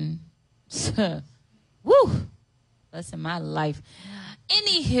 man. Woo! Blessing my life.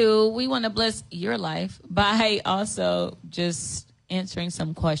 Anywho, we want to bless your life by also just answering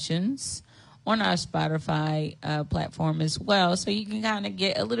some questions on our Spotify platform as well. So you can kind of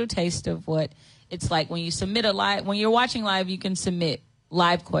get a little taste of what it's like when you submit when you're watching live, you can submit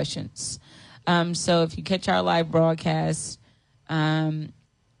live questions. So if you catch our live broadcast,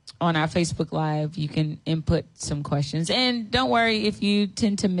 on our Facebook Live, you can input some questions. And don't worry if you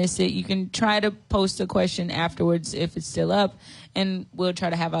tend to miss it. You can try to post a question afterwards if it's still up, and we'll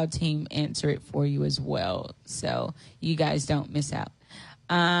try to have our team answer it for you as well, so you guys don't miss out.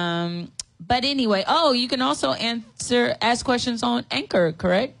 But anyway, you can also ask questions on Anchor,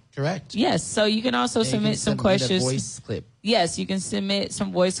 correct? Correct. Yes, so you can also submit some questions. A voice clip. Yes, you can submit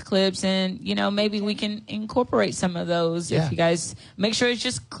some voice clips, and maybe we can incorporate some of those if you guys make sure it's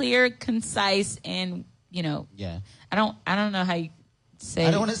just clear, concise, and Yeah. I don't know how you say.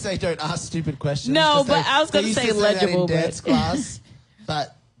 I don't want to say don't ask stupid questions. No, 'cause but I was they gonna used say to that legible, in dance but- class,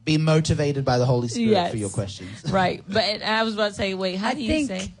 but be motivated by the Holy Spirit Yes. for your questions. Right, but I was about to say, wait, how do you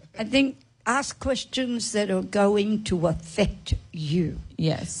say? I think ask questions that are going to affect you,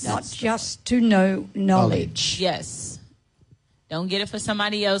 Yes, not just to know knowledge. yes. Don't get it for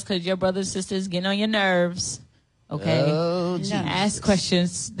somebody else because your brothers and sisters getting on your nerves. Okay, Oh, Jesus. ask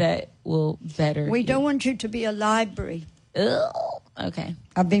questions that will better. We you. don't want you to be a library Ugh. Okay.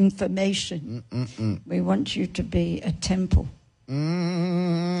 of information. We want you to be a temple.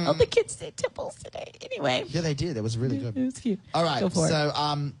 Oh, the kids did tipples today. Anyway, Yeah, they did. That was really it good. was cute. All right. Go for it.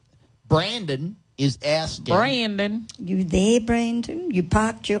 So, Brandon is asking, Brandon. You there, Brandon? You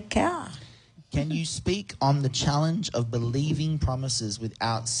parked your car. can you speak on the challenge of believing promises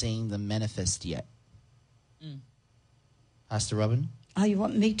without seeing them manifest yet? Pastor Robin? Oh, you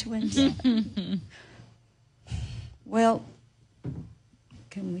want me to answer? Well,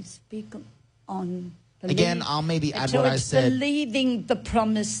 can we speak on... Again, I'll maybe add so what I it's said. believing the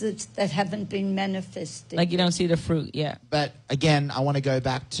promises that haven't been manifested. Like you don't see the fruit yet. But again, I want to go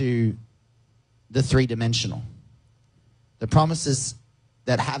back to the three-dimensional. The promises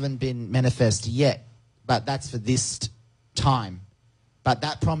that haven't been manifest yet, but that's for this time. But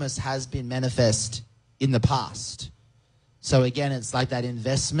that promise has been manifest in the past. So again, it's like that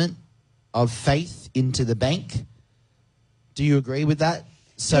investment of faith into the bank. Do you agree with that?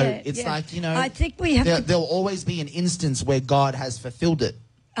 So Yeah, it's yeah. like, I think we have to... there'll always be an instance where God has fulfilled it.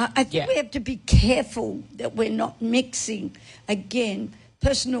 I think we have to be careful that we're not mixing, again,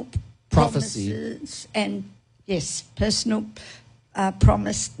 personal Prophecy. promises and, yes, personal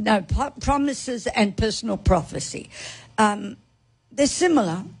promises and personal prophecy. They're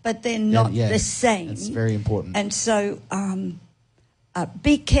similar, but they're not the same. That's very important. And so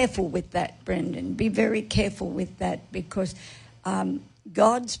be careful with that, Brendan. Be very careful with that because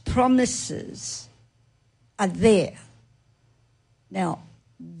God's promises are there. Now,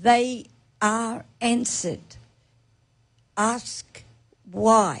 they are answered. Ask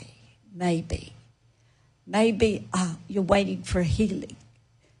why, maybe. Maybe you're waiting for a healing.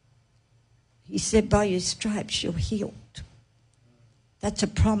 He said, by your stripes you're healed. That's a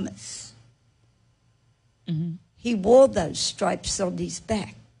promise. Mm-hmm. He wore those stripes on his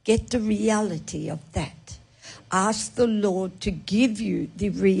back. Get the reality of that. Ask the Lord to give you the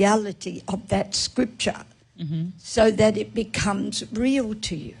reality of that scripture so that it becomes real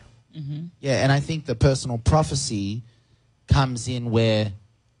to you. Yeah, and I think the personal prophecy comes in where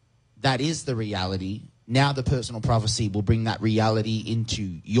that is the reality. Now the personal prophecy will bring that reality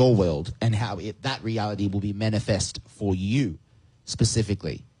into your world and how that reality will be manifest for you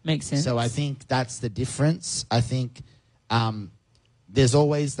specifically. Makes sense. So I think that's the difference. I think there's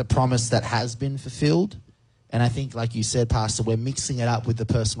always the promise that has been fulfilled. And I think, like you said, Pastor, we're mixing it up with the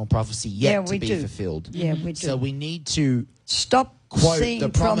personal prophecy yet to be fulfilled. Yeah, we do. So we need to Stop quote seeing the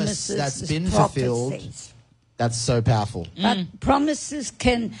promise promises that's as been fulfilled. prophecies. That's so powerful. But promises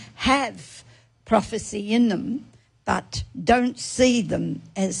can have prophecy in them, but don't see them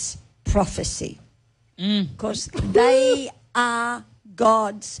as prophecy. Because they are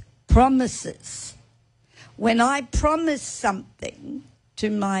God's promises. When I promise something to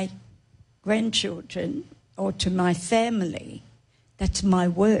my grandchildren or to my family, that's my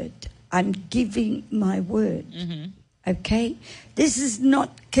word. I'm giving my word. Okay? This is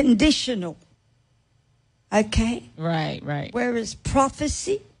not conditional. Okay? Right. Whereas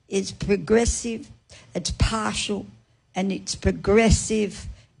prophecy is progressive, it's partial, and it's progressive,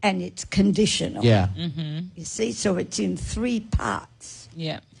 and it's conditional. Yeah. You see? So it's in 3 parts.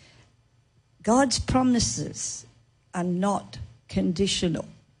 Yeah. God's promises are not conditional.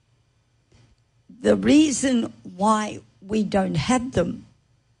 The reason why we don't have them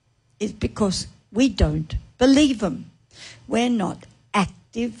is because we don't believe them. We're not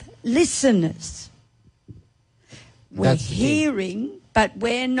active listeners. We're That's the key. hearing, but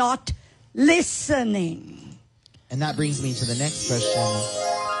we're not listening. And that brings me to the next question,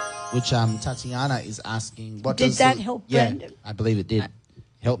 which Tatiana is asking. What Did does that the- help, Yeah, Brandon? I believe it did.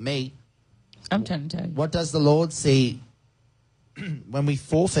 Help me. I'm trying to tell you. What does the Lord see when we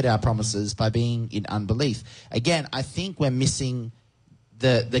forfeit our promises by being in unbelief? Again, I think we're missing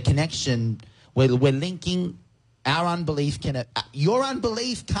the connection. We're linking our unbelief. Your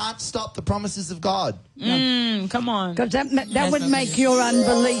unbelief can't stop the promises of God. Come on. Because that That's would not make good. your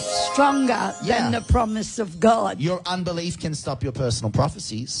unbelief stronger Yeah. than the promise of God. Your unbelief can stop your personal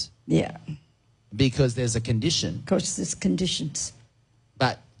prophecies Yeah, because there's a condition. because there's conditions.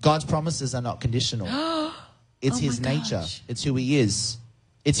 But God's promises are not conditional. It's Oh his my nature. gosh. It's who he is.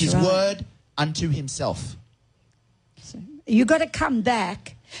 It's his Right. word unto himself. You got to come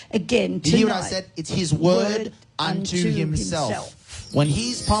back again Did you tonight. hear what I said? It's his word unto himself. When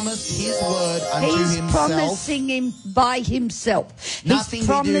he's promised his word unto He's himself, promising him by himself. Nothing He's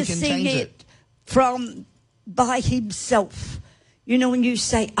we do can promising change it it. from by himself. You know, when you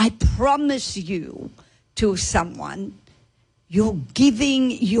say, I promise you to someone, you're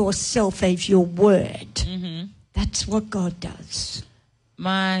giving yourself as your word. Mm-hmm. That's what God does.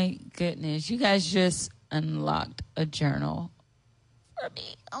 My goodness. You guys just unlocked a journal for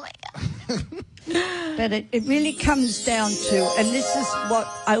me. Oh, my God. But it really comes down to, and this is what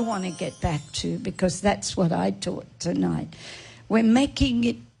I want to get back to, because that's what I taught tonight. We're making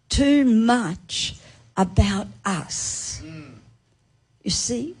it too much about us. You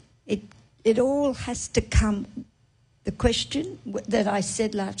see, it all has to come. The question that I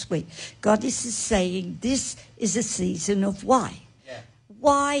said last week, God is saying this is a season of why.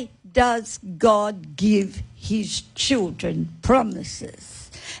 Why does God give his children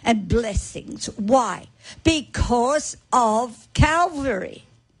promises and blessings? Why? Because of Calvary.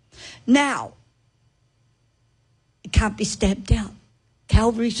 Now, it can't be stamped out.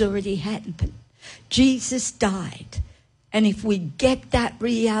 Calvary's already happened. Jesus died. And if we get that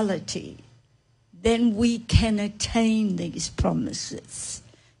reality, then we can attain these promises.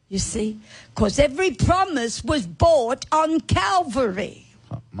 You see? Because every promise was bought on Calvary.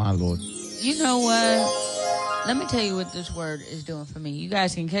 Oh, my Lord. You know what? Let me tell you what this word is doing for me. You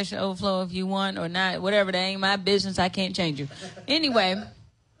guys can catch the overflow if you want or not. Whatever, that ain't my business. I can't change you. Anyway,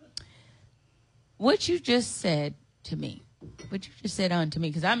 what you just said to me, what you just said on to me,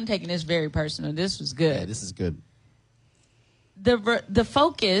 because I'm taking this very personal. This was good. Yeah, this is good. The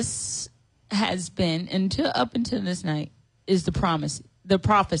focus has been up until this night is the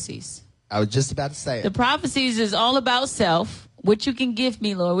prophecies. I was just about to say it. The prophecies is all about self. What you can give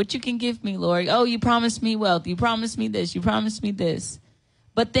me, Lord. What you can give me, Lord. Oh, you promised me wealth. You promised me this. You promised me this.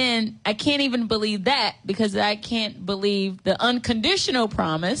 But then I can't even believe that because I can't believe the unconditional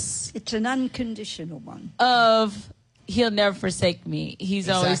promise It's an unconditional one. of He'll never forsake me. He's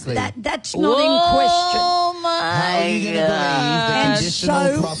Exactly. That's not in question. Oh my How are you going to believe the And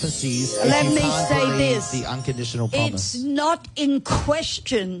conditional so, prophecies if let you me can't say believe this. the unconditional promise? It's not in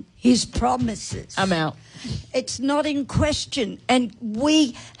question his promises. I'm out. It's not in question. And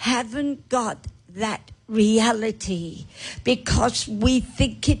we haven't got that reality because we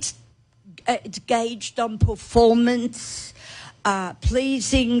think it's gauged on performance,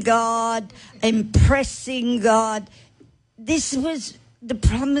 pleasing God, impressing God. The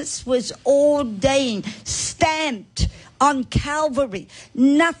promise was ordained, stamped on Calvary.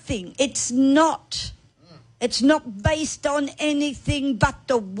 Nothing. It's not based on anything but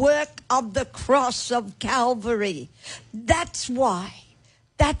the work of the cross of Calvary. That's why.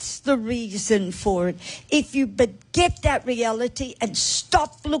 That's the reason for it. If you but get that reality and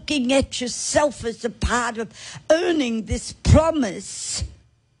stop looking at yourself as a part of earning this promise,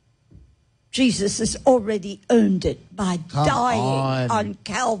 Jesus has already earned it by Come dying on. on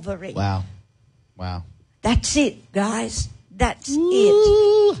Calvary. Wow. That's it, guys. That's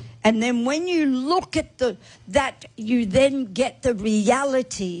it. And then when you look at that, you then get the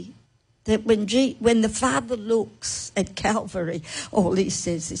reality that when the Father looks at Calvary, all he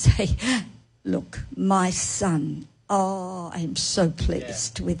says is, hey, look, my son, I am so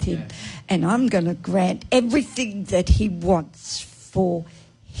pleased with him. And I'm going to grant everything that he wants for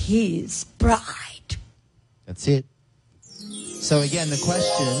his bride. That's it. So again, the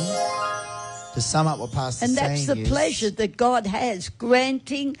question, to sum up what Pastor's And saying that's is... the pleasure that God has,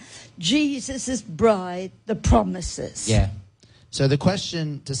 granting Jesus' bride the promises. Yeah. So the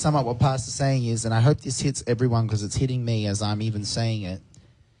question, to sum up what Pastor's saying is, and I hope this hits everyone because it's hitting me as I'm even saying it,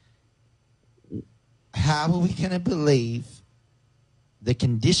 how are we going to believe the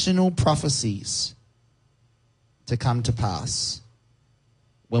conditional prophecies to come to pass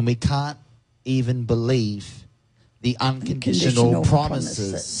when we can't even believe the unconditional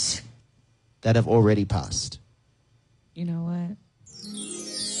promises that have already passed? You know what?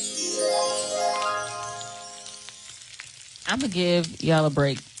 I'm going to give y'all a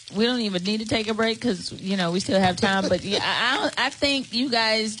break. We don't even need to take a break because, we still have time. But yeah, I think you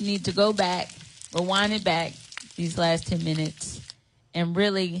guys need to go back, rewind it back these last 10 minutes, and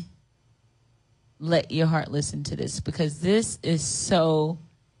really let your heart listen to this because this is so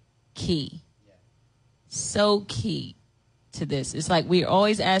key. So key to this. It's like we're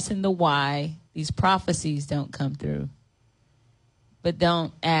always asking the why these prophecies don't come through, but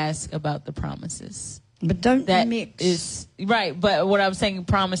don't ask about the promises. But don't That mix. is right. But what I'm saying,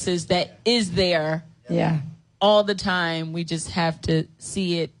 promises that is there all the time. We just have to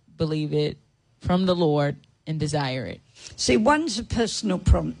see it, believe it from the Lord, and desire it. See, one's a personal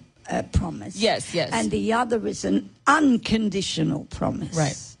promise. Yes. And the other is an unconditional promise.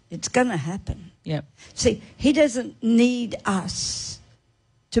 Right. It's going to happen. Yep. See, he doesn't need us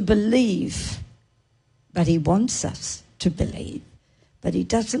to believe, but he wants us to believe. But he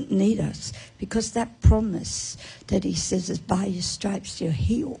doesn't need us because that promise that he says is by your stripes you're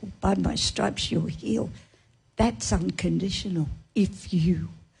healed, by my stripes you're healed, that's unconditional. If you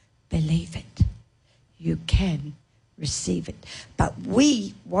believe it, you can receive it. But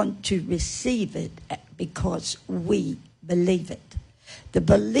we want to receive it because we believe it. The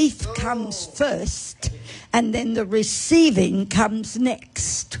belief comes first and then the receiving comes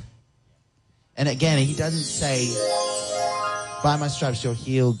next. And again, he doesn't say, by my stripes you're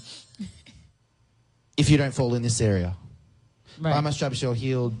healed if you don't fall in this area. Right. By my stripes you're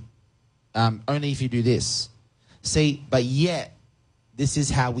healed only if you do this. See, but yet, this is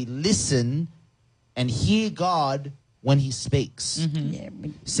how we listen and hear God when he speaks. Mm-hmm. Yeah,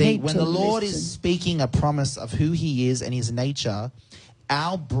 we See, need when to the Lord listen. is speaking a promise of who he is and his nature,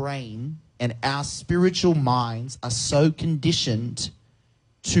 our brain and our spiritual minds are so conditioned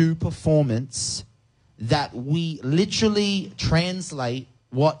to performance that we literally translate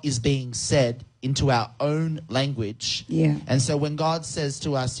what is being said into our own language. Yeah. And so when God says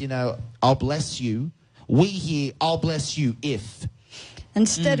to us, I'll bless you, we hear, I'll bless you if.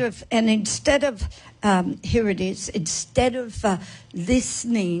 Instead of here it is, instead of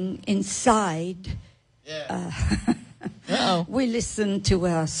listening inside, we listen to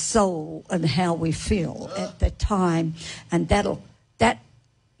our soul and how we feel at the time, and that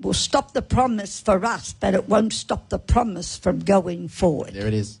will stop the promise for us, but it won't stop the promise from going forward. There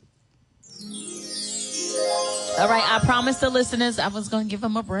it is. All right, I promised the listeners I was going to give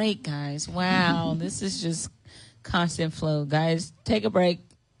them a break, guys. Wow, this is just constant flow. Guys, take a break.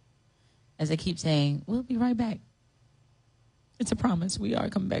 As I keep saying, we'll be right back. It's a promise. We are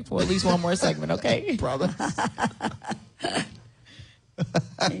coming back for at least one more segment, okay? Brother.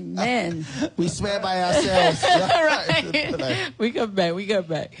 Amen. We swear by ourselves. Right. We come back.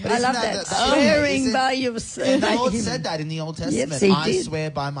 I love that. Swearing by yourself. And the Lord said that in the Old Testament. He I did.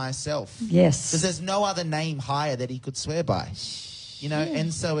 swear by myself. Yes. Because there's no other name higher that he could swear by. You know,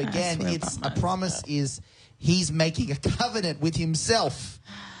 and so again, swear it's by a promise is he's making a covenant with himself.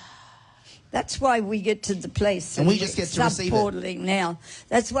 That's why we get to the place, And we just get to receive it. subportaling now.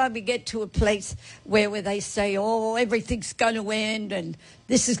 That's why we get to a place where they say, "Oh, everything's going to end, and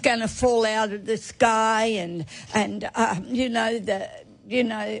this is going to fall out of the sky," and you know the. You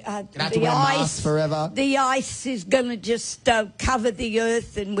know, have to wear masks forever. The ice is going to just cover the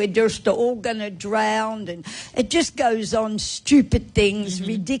earth, and we're just all going to drown, and it just goes on. Stupid things,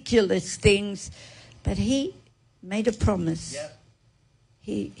 ridiculous things, but he made a promise. Yep.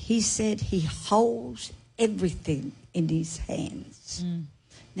 He said he holds everything in his hands.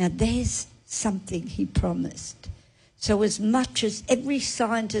 Now, there's something he promised. So as much as every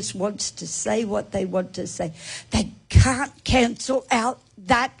scientist wants to say what they want to say, they can't cancel out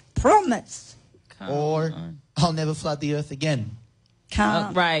that promise. Or I'll never flood the earth again.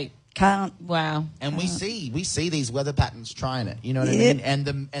 Can't. Right. Can't. Wow. And we see these weather patterns trying it. You know what I Yep.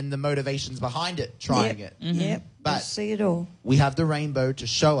 mean? And the motivations behind it trying it. Yep. But- I see it all. We have the rainbow to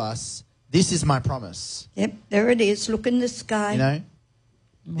show us this is my promise. Yep. There it is. Look in the sky. You know?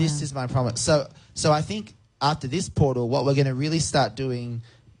 This is my promise. So I think after this portal, what we're going to really start doing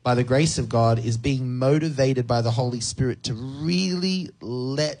by the grace of God is being motivated by the Holy Spirit to really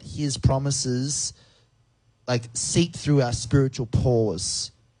let his promises like seep through our spiritual pores,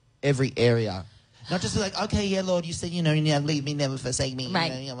 every area. Not just like, okay, yeah, Lord, you said, you know, you never leave me, never forsake me.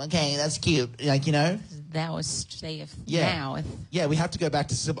 Right. You know, okay, that's cute. Like, you know? Thou saith Yeah. now. Yeah, we have to go back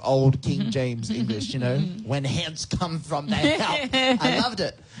to some old King James English, you know, when hands come from their help. I loved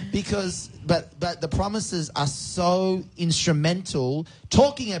it because, but the promises are so instrumental.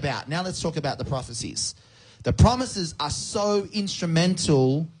 Now let's talk about the prophecies. The promises are so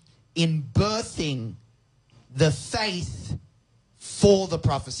instrumental in birthing the faith for the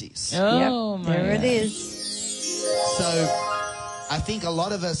prophecies. Oh, Yep. my There it God. is. So I think a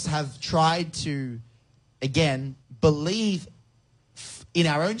lot of us have tried to, again, believe in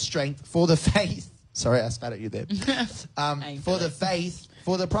our own strength for the faith. Sorry, I spat at you there. For the faith,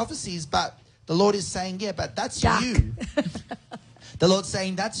 for the prophecies. But the Lord is saying, yeah, but that's you. The Lord's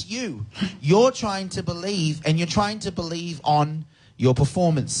saying, that's you. You're trying to believe, and you're trying to believe on your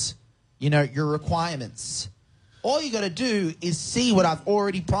performance, you know, your requirements. All you got to do is see what I've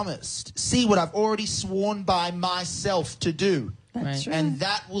already promised. See what I've already sworn by myself to do. That's right. And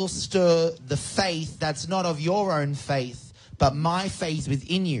that will stir the faith that's not of your own faith, but my faith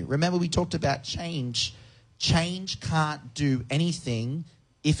within you. Remember, we talked about change. Change can't do anything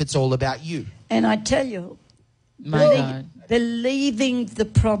if it's all about you. And I tell you, My God. believing the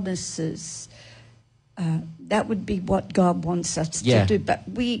promises, that would be what God wants us Yeah. to do. But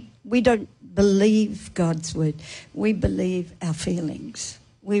we don't believe God's word. We believe our feelings.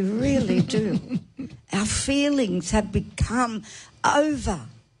 We really do. Our feelings have become over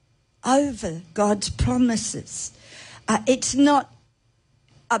God's promises. It's not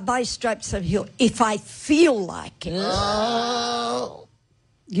by stripes I'm healed if I feel like it.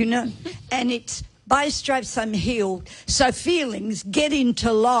 You know, and it's by stripes I'm healed. So feelings get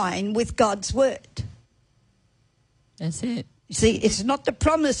into line with God's word. That's it. See, it's not the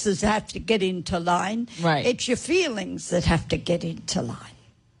promises that have to get into line. Right. It's your feelings that have to get into line.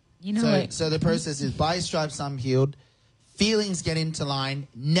 You know what? So the process is by stripes I'm healed. Feelings get into line.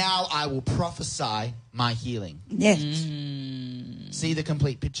 Now I will prophesy my healing. Yes. See the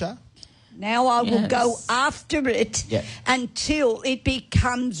complete picture? Now I will go Yes. after it Yeah. until it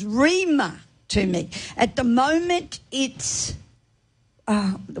becomes rhema to me. At the moment, it's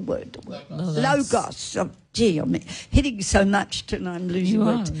the word. Logos. Oh, gee, I'm hitting so much tonight I'm losing You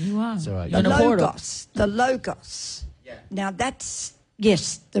are. words. You are. It's all right. The In a portal. Logos. The Logos. Yeah. Now that's,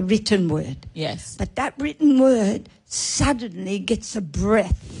 yes, the written word. Yes. But that written word suddenly gets a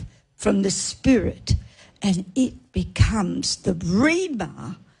breath from the Spirit and it becomes the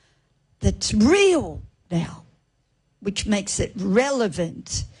rhema that's real now, which makes it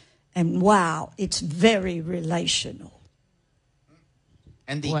relevant. And wow, it's very relational.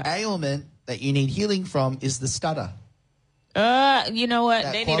 And the Wow. ailment that you need healing from is the stutter. You know what?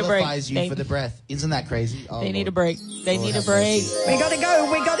 That They need a break. qualifies you for the breath. Isn't that crazy? Oh, They need a Lord. break. They Lord need a have break. We got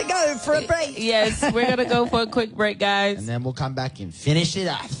to go for a break. Yes, we're going to go for a quick break, guys. And then we'll come back and finish it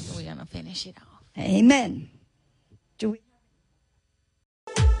off. We're going to finish it off. Amen. Do we?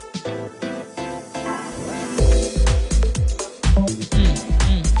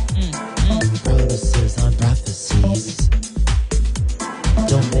 Promises on prophecies.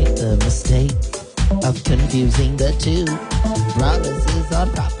 too. Promises are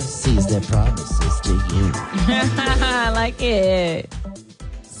prophecies, they're promises to you. I like it.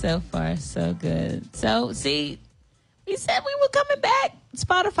 So far, so good. So, see, we said we were coming back.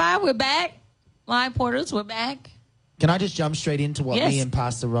 Spotify, we're back. Live Portals, we're back. Can I just jump straight into what Yes. me and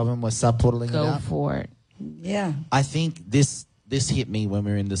Pastor Robin were sub-portaling Go about? for it. Yeah. I think this hit me when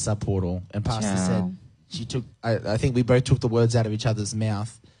we were in the sub-portal, and Pastor Ciao. said, I think we both took the words out of each other's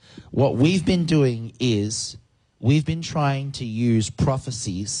mouth. What we've been doing is we've been trying to use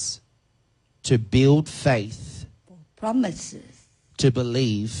prophecies to build faith, Promises. to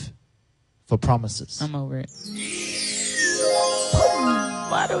believe for promises. I'm over it.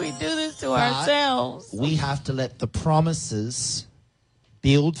 Why do we do this to But ourselves? we have to let the promises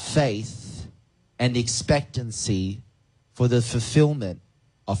build faith and expectancy for the fulfillment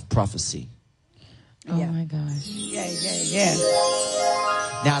of prophecy. Oh Yeah. my gosh. Yeah.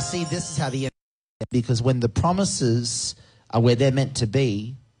 Now, see, this is how the because when the promises are where they're meant to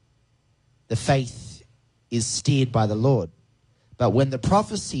be, the faith is steered by the Lord. But when the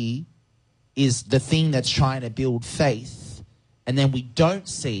prophecy is the thing that's trying to build faith, and then we don't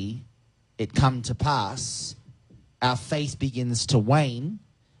see it come to pass, our faith begins to wane,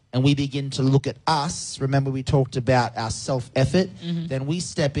 and we begin to look at us. Remember, we talked about our self-effort. Then we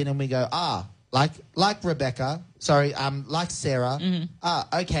step in and we go, like Rebecca, like Sarah.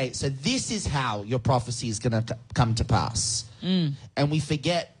 Okay, so this is how your prophecy is going to come to pass. And we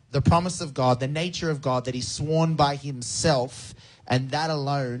forget the promise of God, the nature of God, that he's sworn by himself, and that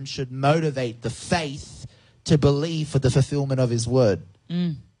alone should motivate the faith to believe for the fulfillment of his word.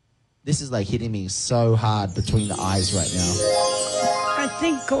 This is like hitting me so hard between the eyes right now. I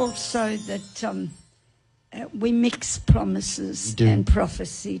think also that we mix promises We do. and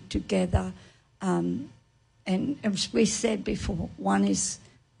prophecy together. And as we said before, one is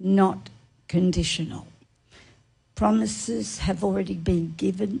not conditional. Promises have already been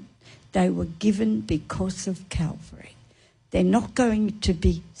given. They were given because of Calvary. They're not going to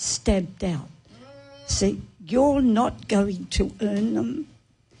be stamped out. See, you're not going to earn them.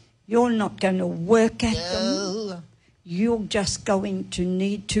 You're not going to work at them. You're just going to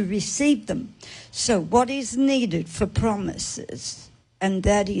need to receive them. So what is needed for promises? And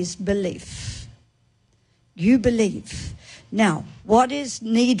that is belief. You believe. Now, what is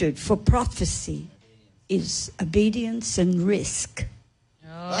needed for prophecy is obedience and risk.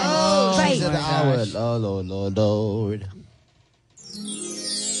 Oh, faith. she said the R word. Oh, Lord.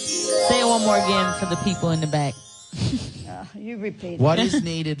 Say it one more again for the people in the back. You repeat What it. is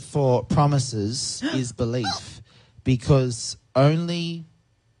needed for promises is belief, because only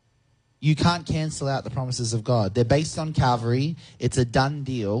you can't cancel out the promises of God. They're based on Calvary. It's a done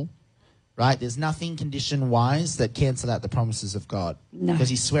deal, right? There's nothing condition-wise that cancel out the promises of God, No. because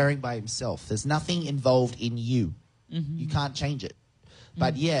he's swearing by himself. There's nothing involved in you. You can't change it.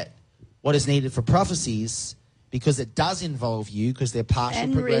 But yet, what is needed for prophecies, because it does involve you, because they're partial,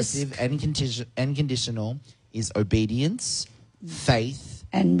 And progressive, risk. and conditional, is obedience, faith,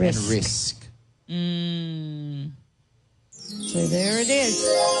 And risk. risk. So there it is.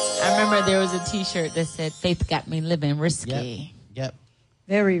 I remember there was a T-shirt that said, "Faith got me living risky." Yep.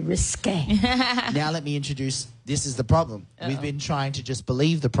 Very risque. Now let me introduce. This is the problem. We've been trying to just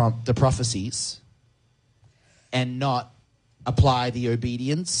believe the prophecies, and not apply the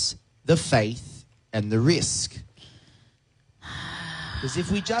obedience, the faith, and the risk. Because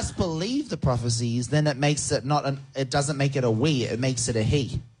if we just believe the prophecies, then it makes it it doesn't make it a we, it makes it a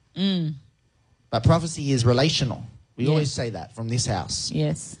he. But prophecy is relational. We Yeah. always say that from this house.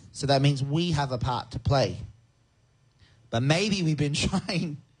 Yes. So that means we have a part to play. But maybe we've been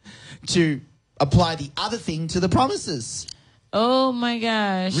trying to apply the other thing to the promises. Oh my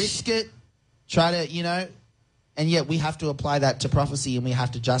gosh. Risk it, try to, and yet we have to apply that to prophecy, and we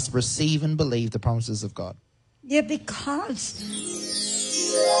have to just receive and believe the promises of God. Yeah, because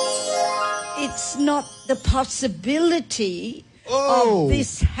it's not the possibility Oh. of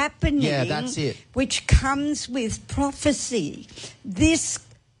this happening. Yeah, that's it. Which comes with prophecy. This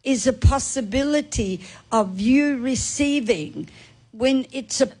is a possibility of you receiving. When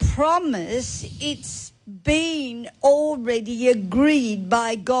it's a promise, it's been already agreed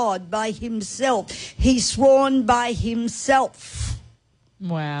by God, by himself. He's sworn by himself.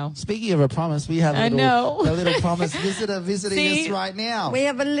 Wow. Speaking of a promise, we have I a know. little promise visitor visiting See? us right now. We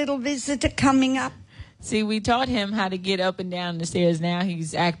have a little visitor coming up. See, we taught him how to get up and down the stairs. Now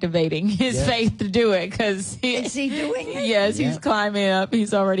he's activating his Yeah. faith to do it because Is he doing it? Yes, he's Yeah. climbing up.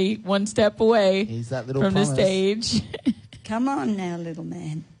 He's already one step away He's that little from promise. the stage. Come on now, little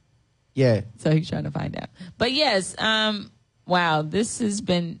man. Yeah. So he's trying to find out. But yes, wow, this has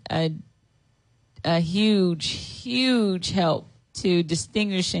been a huge help to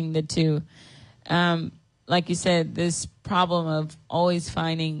distinguishing the two. Like you said, this problem of always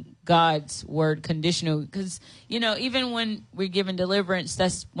finding God's word conditional, because, even when we're given deliverance,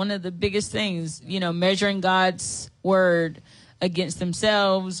 that's one of the biggest things, measuring God's word against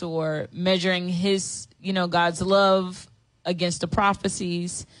themselves, or measuring his, God's love against the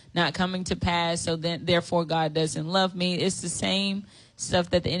prophecies not coming to pass. So then, therefore, God doesn't love me. It's the same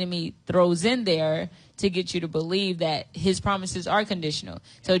stuff that the enemy throws in there to get you to believe that his promises are conditional.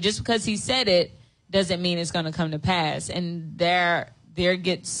 So just because he said it doesn't mean it's going to come to pass. And there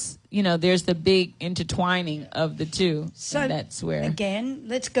gets, there's the big intertwining of the two. So and that's where, again,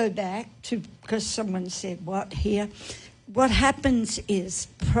 let's go back to, because someone said what here. What happens is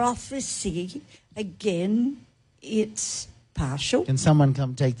prophecy, again, it's partial. Can someone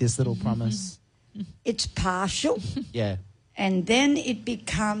come take this little promise? It's partial. Yeah. And then it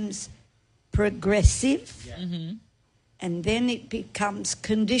becomes progressive. Yeah. And then it becomes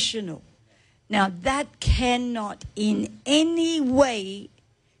conditional. Now, that cannot in any way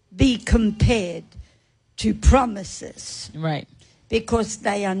be compared to promises. right. Because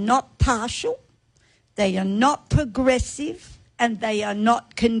they are not partial, they are not progressive, and they are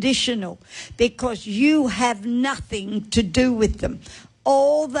not conditional. Because you have nothing to do with them.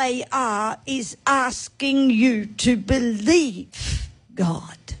 All they are is asking you to believe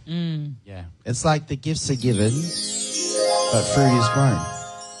God. Yeah. It's like the gifts are given, but fruit is grown.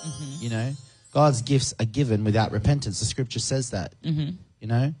 God's gifts are given without repentance. The scripture says that.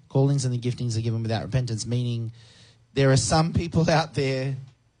 Callings and the giftings are given without repentance, meaning there are some people out there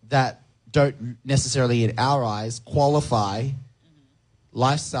that don't necessarily, in our eyes, qualify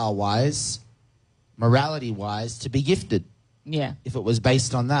lifestyle-wise, morality-wise, to be gifted. Yeah. If it was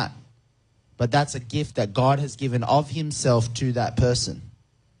based on that. But that's a gift that God has given of himself to that person.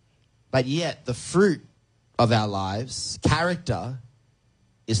 But yet the fruit of our lives, character,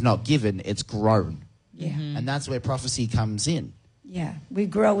 is not given, it's grown. Yeah. And that's where prophecy comes in. Yeah. We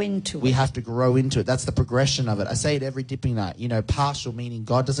grow into We it. have to grow into it. That's the progression of it. I say it every dipping night. Partial, meaning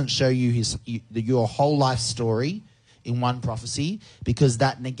God doesn't show you your whole life story in one prophecy, because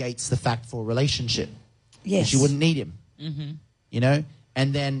that negates the fact for a relationship. Yes. Because you wouldn't need him.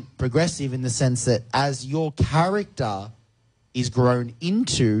 And then progressive in the sense that as your character is grown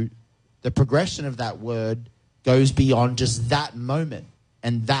into, the progression of that word goes beyond just that moment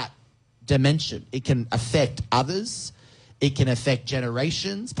and that dimension. It can affect others. It can affect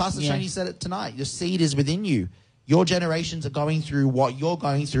generations. Pastor Tony said it tonight. Your seed is within you. Your generations are going through what you're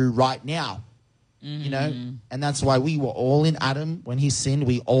going through right now. And that's why we were all in Adam when he sinned.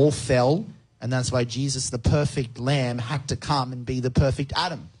 We all fell. And that's why Jesus, the perfect lamb, had to come and be the perfect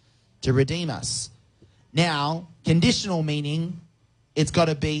Adam to redeem us. Now, conditional meaning, it's got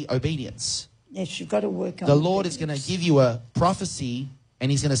to be obedience. Yes, you've got to work on The Lord is going to give you a prophecy, and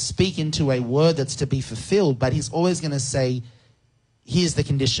he's going to speak into a word that's to be fulfilled, but he's always going to say, here's the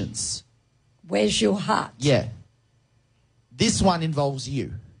conditions. Where's your heart? Yeah. This one involves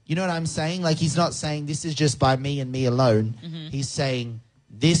you. You know what I'm saying? Like, he's not saying this is just by me and me alone. He's saying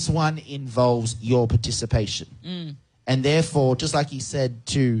this one involves your participation. And therefore, just like he said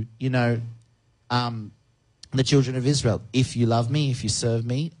to, the children of Israel, if you love me, if you serve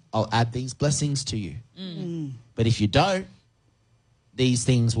me, I'll add these blessings to you. But if you don't, these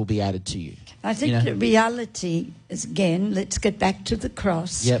things will be added to you. I think the reality is, again, let's get back to the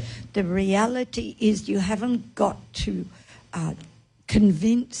cross. Yep. The reality is you haven't got to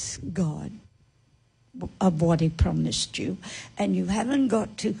convince God of what he promised you, and you haven't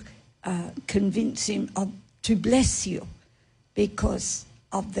got to convince him to bless you because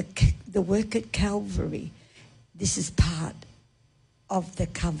of the work at Calvary. This is part of the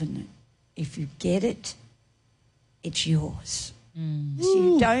covenant. If you get it, it's yours. So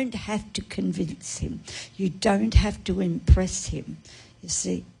you don't have to convince him. You don't have to impress him. You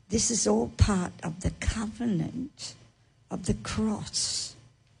see, this is all part of the covenant of the cross.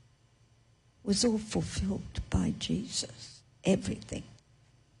 It was all fulfilled by Jesus. Everything.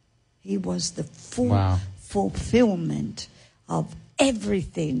 He was the full fulfillment of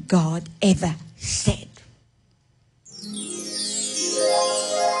everything God ever said.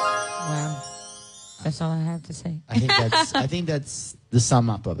 Wow. That's all I have to say. I think that's the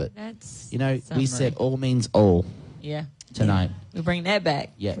sum up of it. That's We said all means all tonight. We bring that back.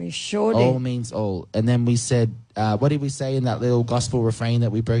 Yeah. We sure all did. means all. And then we said, what did we say in that little gospel refrain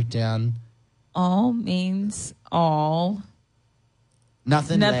that we broke down? All means all.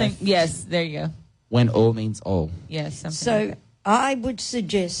 Nothing left Yes, there you go. when all means all. Yes. Something So like that. I would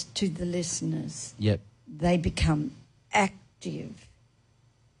suggest to the listeners Yep. they become active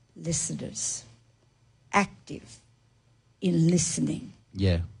listeners. active in listening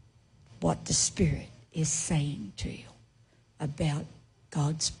Yeah. what the Spirit is saying to you about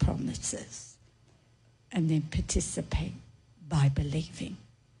God's promises, and then participate by believing.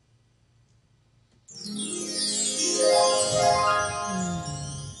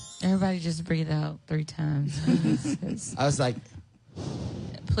 Everybody just breathe out 3 times. I was like,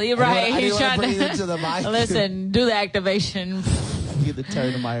 Please, I right? didn't He's wanna trying breathe into the mic. Listen, do the activation. Get the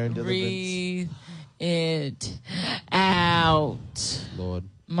tone of my own deliverance. Breathe it out. Lord.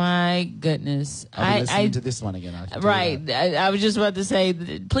 My goodness. I'll be listening to this one again. I should tell you Right. that. I was just about to say,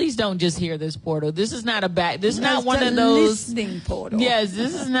 please don't just hear this portal. This is not this is not That's one the of those. listening portal. Yes,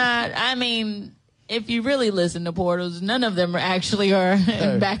 this is not. I mean, if you really listen to portals, none of them actually are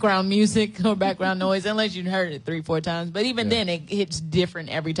background music or background noise, unless you've heard it 3-4 times. But even then, it hits different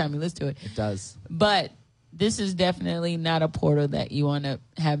every time you listen to it. It does. But this is definitely not a portal that you want to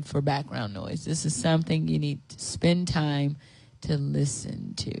have for background noise. This is something you need to spend time to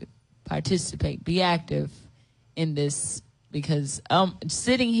listen to, participate, be active in this, because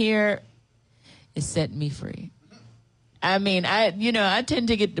sitting here is setting me free. I mean, I tend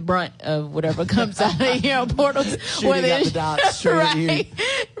to get the brunt of whatever comes out of portals. Shooting at the darts straight at you. Right.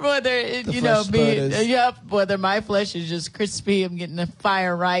 Whether it, The flesh burners. whether my flesh is just crispy, I'm getting the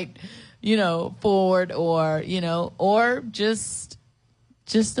fire right, forward, or just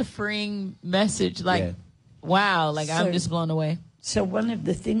a freeing message, like, Yeah. wow, like I'm So- just blown away. So one of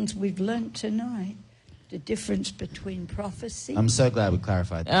the things we've learnt tonight, the difference between prophecy I'm so glad we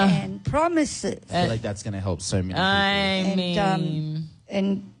clarified that. and promises. I feel like that's going to help so many people. I And, mean,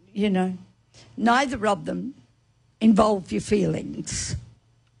 and neither of them involve your feelings.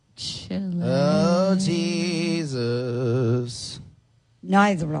 chilling. Oh, Jesus.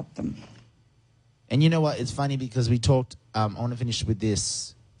 Neither of them. And you know what? It's funny because we talked, I want to finish with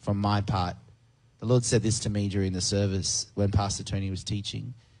this from my part. The Lord said this to me during the service when Pastor Tony was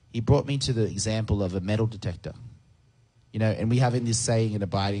teaching. He brought me to the example of a metal detector. And we have in this saying in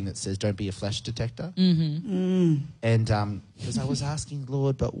abiding that says, don't be a flesh detector. Mm-hmm. And because I was asking,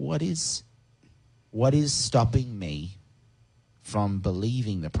 Lord, but what is stopping me from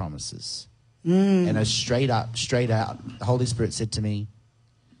believing the promises? And straight out, the Holy Spirit said to me,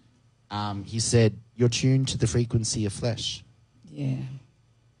 he said, you're tuned to the frequency of flesh. Yeah.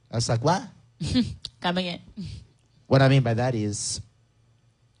 I was like, what? Coming in. What I mean by that is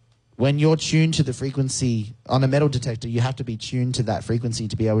when you're tuned to the frequency on a metal detector, you have to be tuned to that frequency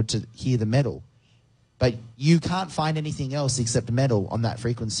to be able to hear the metal. But you can't find anything else except metal on that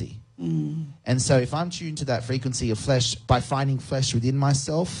frequency. And so if I'm tuned to that frequency of flesh, by finding flesh within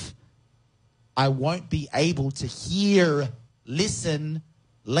myself, I won't be able to hear, listen,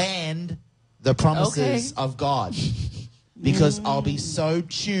 land the promises of God. Because I'll be so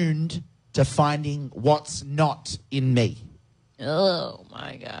tuned to finding what's not in me. Oh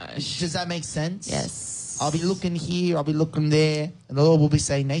my gosh. Does that make sense? Yes. I'll be looking here, I'll be looking there, and the Lord will be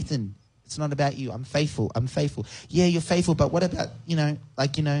saying, Nathan, it's not about you. I'm faithful. Yeah, you're faithful, but what about,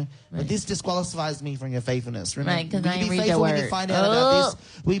 but this disqualifies me from your faithfulness. Remember, Right, 'cause will I you ain't be read faithful your when you word. find out about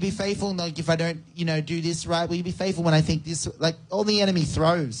this? Will you be faithful, like, if I don't, do this right? Will you be faithful when I think this, like, all the enemy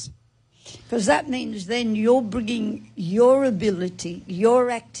throws? Because that means then you're bringing your ability,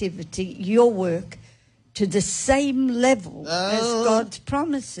 your activity, your work to the same level as God's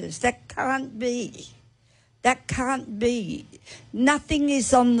promises. That can't be. That can't be. Nothing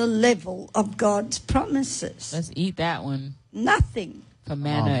is on the level of God's promises. Let's eat that one Nothing. for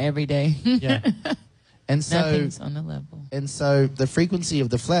manna every day. Yeah. And so, Nothing's on the level. the frequency of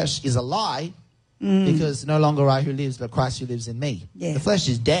the flesh is a lie because no longer I who lives, but Christ who lives in me. Yeah. The flesh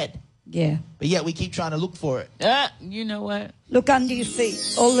is dead. Yeah. But yet we keep trying to look for it. You know what? Look under your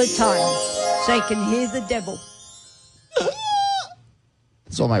feet all the time so you can hear the devil.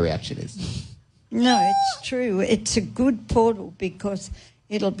 That's all my reaction is. No, it's true. It's a good portal because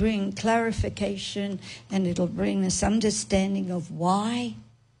it'll bring clarification and it'll bring this understanding of why,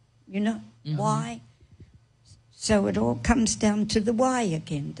 why. So it all comes down to the why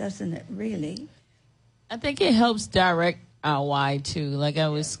again, doesn't it, really? I think it helps direct our why too. Like I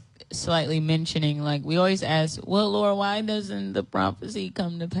was slightly mentioning, like we always ask, well, Lord, why doesn't the prophecy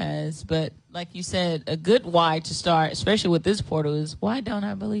come to pass? But like you said, a good why to start, especially with this portal, is why don't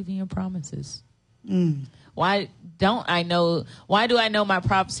I believe in your promises? Why do I know my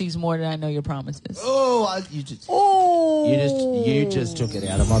prophecies more than I know your promises? You just took it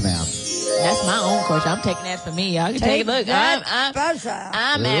out of my mouth. That's my own question. I'm taking that for me. Y'all can take a look. that buzzer.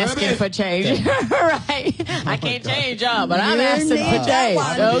 I'm asking for change. Right. I can't change y'all, but I'm You asking need for that change.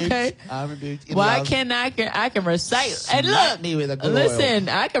 one. Okay. I'm rebuked. In Why love. can I can recite and Smack look me with a good listen,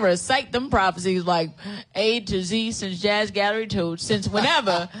 I can recite them prophecies like A to Z since Jazz Gallery to since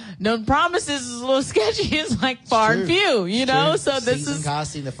whenever. Them promises is a little sketchy. It's like far and True. few, you know? True. So this Season is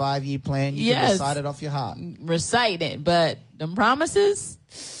casting the 5-year plan. You Yes. can recite it off your heart. recite it, but them promises.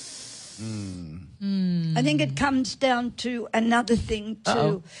 I think it comes down to another thing too,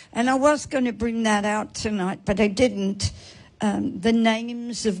 Uh-oh. and I was going to bring that out tonight, but I didn't. The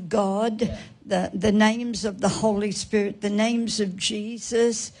names of God, the names of the Holy Spirit, the names of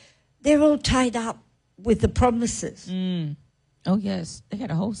Jesus, they're all tied up with the promises. Oh yes, they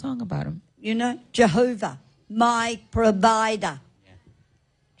got a whole song about him. You know, Jehovah, my provider,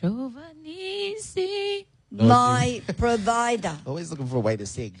 Jehovah Nissi. my provider. Always looking for a way to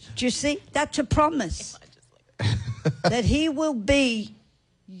sing. Do you see? That's a promise that He will be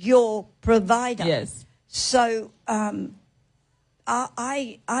your provider. Yes. So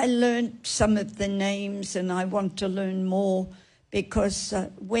I learned some of the names, and I want to learn more because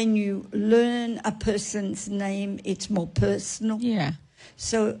when you learn a person's name, it's more personal. Yeah.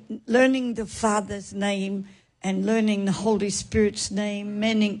 So learning the Father's name and learning the Holy Spirit's name,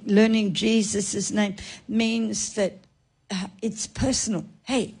 learning Jesus' name means that it's personal.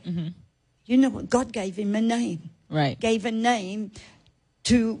 Hey, you know what? God gave him a name. Right. Gave a name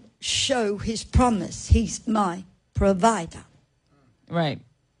to show his promise. He's my provider. Right.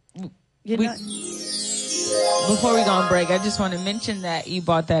 You We- know? Before we go on break, I just want to mention that you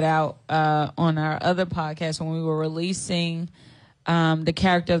brought that out on our other podcast when we were releasing the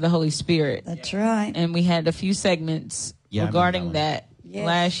character of the Holy Spirit. That's right. And we had a few segments Yeah, I remember regarding that that Yes.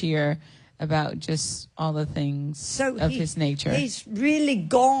 last year about just all the things So of his nature. He's really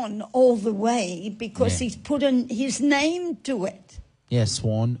gone all the way because Yeah. he's put his name to it. Yeah,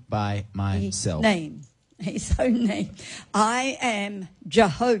 sworn by myself. Name, his own name. I am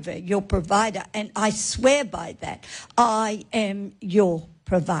Jehovah, your provider, and I swear by that. I am your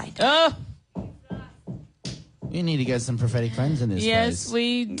provider. Oh, You need to get some prophetic friends in this yes, place.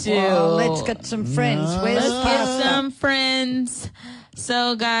 we do. Well, let's get some friends. Where's Let's get Pastor? some friends.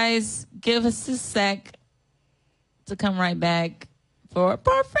 So, guys, give us a sec to come right back for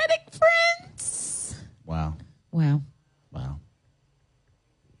prophetic friends. Wow. Wow. Wow.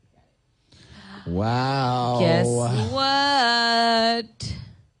 Wow. Guess what?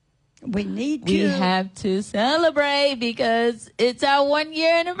 We need We you. have to celebrate because it's our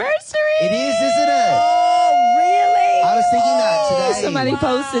 1-year anniversary. It is, isn't it? Oh, really? I was thinking that today. Somebody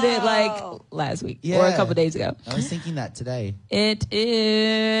posted it like last week or a Yeah. couple days ago. I was thinking that today. It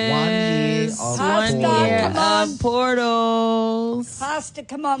is 1 year of 1 Pastor, year come on. of portals. Pastor,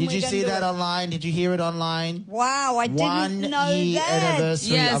 come on. Did we're you gonna see do that it. online? Did you hear it online? Wow, I didn't 1 know year that.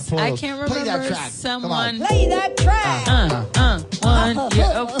 anniversary of Yes, Portals. I can't Play that remember track. Come on. someone. Play that track. 1 year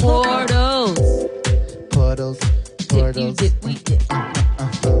of portals. Portals. Portals. We did.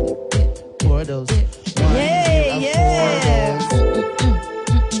 Portals. Yeah, yeah.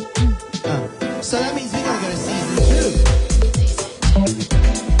 So that means we're gonna go to season 2.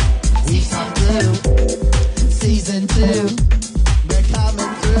 We come through. Season 2. We're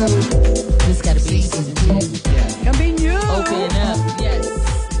coming through. This got to be season 2. Yeah. Gonna be new. Open up. Yes.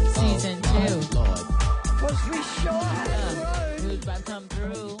 Season 2. Lord. Because we sure have grown. Who's about to come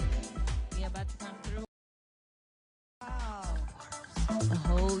through? We about to come through. A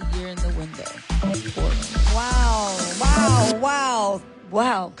whole year in the window.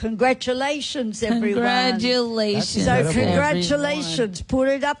 Wow. Congratulations, everyone. Congratulations. So Incredible. congratulations. Put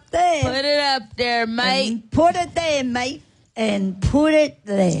it up there. Put it up there, mate. And put it there, mate. And put it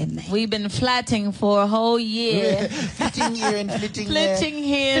there, mate. We've been flatting for a whole year. Flitting here and flitting there. Flitting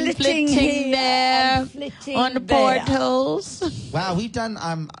here and Flitting flitting here there. and flitting On the there. portals. Wow, we've done,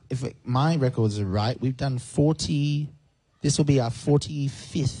 if my records are right, we've done 40, this will be our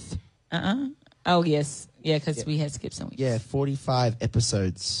 45th. Oh, yes. Yeah, because we had skipped some weeks. Yeah, 45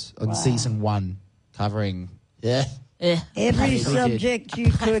 episodes on season 1 covering, yeah. Every We did. subject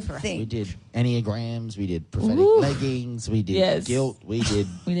you could We think. did Enneagrams, we did prophetic Ooh. leggings, we did Yes. guilt, we did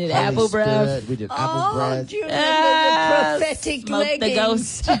We did Holy apple breath. Spirit, we did apple Oh, breath. do you remember the prophetic Smoke leggings? the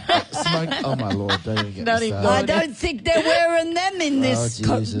ghost. Smoke, oh my Lord, don't even get Don't me even started. go I don't think they're wearing them in this.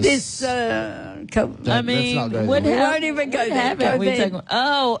 Oh, Jesus. This. I Let's mean, not go what there. We won't even go what there. happened? Go We there. talking-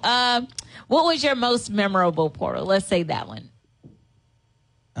 Oh, what was your most memorable portal? Let's say that one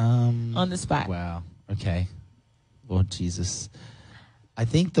on the spot. Wow. Okay. Lord Jesus. I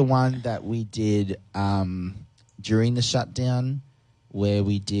think the one that we did during the shutdown where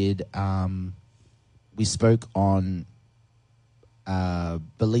we did, we spoke on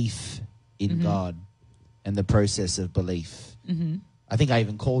belief in God and the process of belief. Mm-hmm. I think I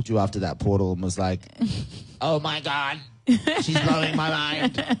even called you after that portal and was like, oh my God, she's blowing my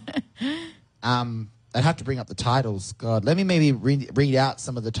mind. I'd have to bring up the titles. God, let me maybe read out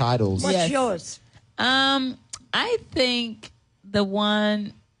some of the titles. What's yours? I think the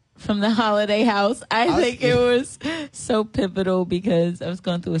one from the Holiday House, I think it was so pivotal because I was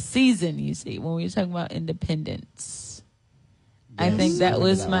going through a season, you see, when we were talking about independence. Yes, I think that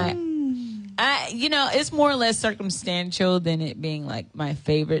was it's more or less circumstantial than it being like my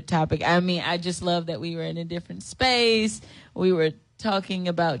favorite topic. I mean, I just love that we were in a different space. We were talking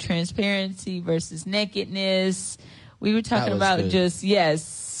about transparency versus nakedness. We were talking about that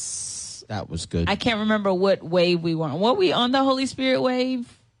was good. I can't remember what wave we were on. Were we on the Holy Spirit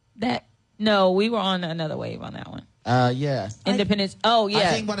wave? No, we were on another wave on that one. Yeah. Independence. I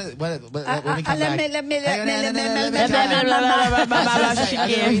think when we come back. I'm going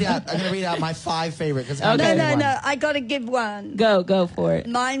to read out my 5 favorite. No. I got to give one. Go for it.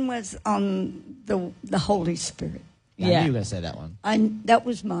 Mine was on the Holy Spirit. I knew you were going to say that one. That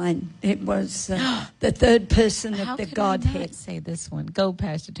was mine. It was the third person of the Godhead. I not say this one? Go,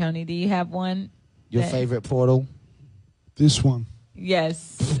 Pastor Tony. Do you have one? Your favorite portal? This one.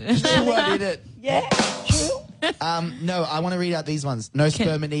 Yes. What did it? Yeah, true. No, I want to read out these ones. No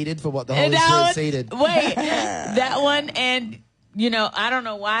sperm needed for what the Holy Spirit seeded. Wait, that one, and I don't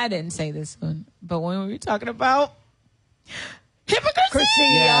know why I didn't say this one, but when we were talking about hypocrisy,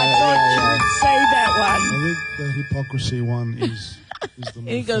 I thought you would say that one. I think the hypocrisy one is the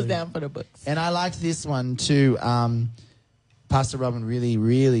it goes down for the books. And I liked this one too. Pastor Robin really,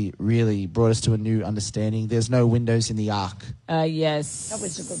 really, really brought us to a new understanding. There's no windows in the ark. Yes. That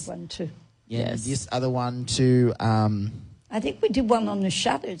was a good one too. Yeah, yes. This other one too. I think we did one on the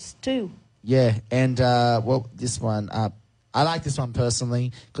shutters too. Yeah, and this one. I like this one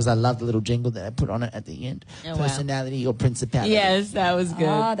personally because I love the little jingle that I put on it at the end. Oh, personality or principality. Yes, that was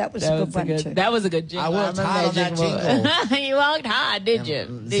good. That was a good one too. That was a good jingle. I worked hard on that jingle. You worked hard, did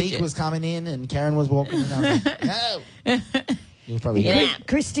you? Zeke was coming in and Karen was walking in. I was like, no. You probably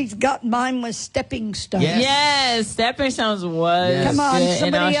Christy's got mine was Stepping Stones. Yes, Stepping Stones was. Yes. Come on,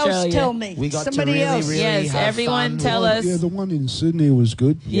 somebody else tell me. We got somebody to else. really yes, have everyone fun. tell us. Yeah, the one in Sydney was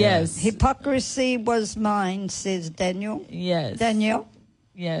good. Yes. Hypocrisy was mine, says Daniel. Yes. Daniel.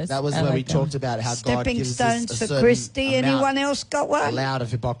 Yes. That was where we talked about how God gives Stepping us Stones a for Christy. amount Anyone else got one? allowed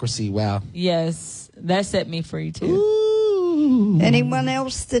of hypocrisy. Wow. Yes, that set me free too. Ooh. Anyone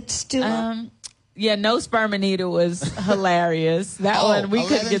else that's still up? Yeah, no sperm and needle was hilarious. That one we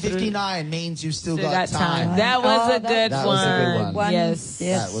couldn't get through. 11:59 means you still got time. That was a good that one. was a good one. Yes.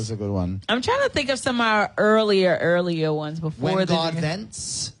 That was a good one. I'm trying to think of some of our earlier ones before When God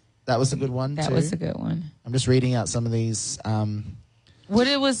Vents. That was a good one too. That was a good one. I'm just reading out some of these. What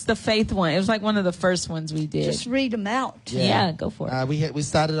it was the faith one? It was like one of the first ones we did. Just read them out. Yeah, go for it. We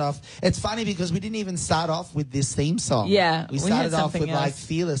started off. It's funny because we didn't even start off with this theme song. Yeah, we started off with else. like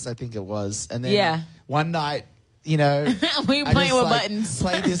Fearless, I think it was, and then one night, we were playing with buttons.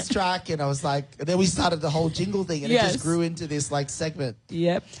 Played this track, and I was like, and then we started the whole jingle thing, and it just grew into this like segment.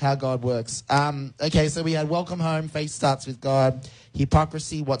 Yep. How God works. Okay, so we had Welcome Home. Faith starts with God.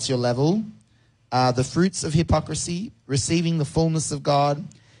 Hypocrisy. What's your level? The fruits of hypocrisy. Receiving the fullness of God.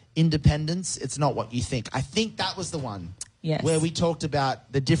 Independence. It's not what you think. I think that was the one. Yes. Where we talked about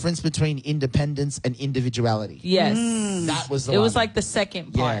the difference between independence and individuality. Yes. That was the one. It one. was like the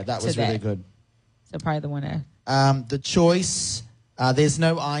second part. Yeah, that was really good. So probably the one after. The choice. There's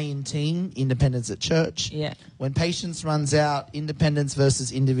no I in team. Independence at church. Yeah. When patience runs out. Independence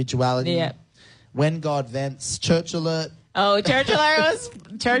versus individuality. Yeah. When God vents. Church alert. Oh, Church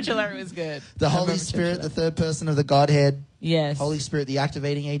alert was good. The Holy Spirit, the third person of the Godhead. Yes. Holy Spirit, the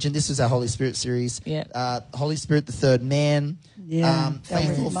activating agent. This is our Holy Spirit series. Yeah. Holy Spirit, the third man. Yeah.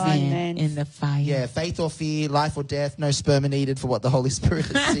 Faith or fear. Man in the fire. Yeah. Faith or fear, life or death. No sperm needed for what the Holy Spirit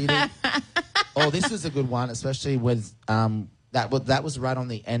has seeded. Oh, this was a good one, especially with that was right on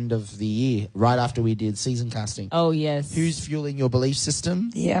the end of the year, right after we did season casting. Oh yes. Who's fueling your belief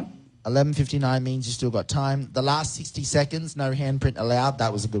system? Yep. 11:59 means you still got time. The last 60 seconds, no handprint allowed.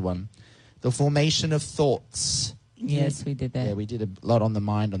 That was a good one. The formation of thoughts. Yes, we did that. Yeah, we did a lot on the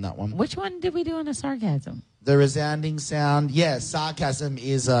mind on that one. Which one did we do on the sarcasm? The resounding sound. Yeah, sarcasm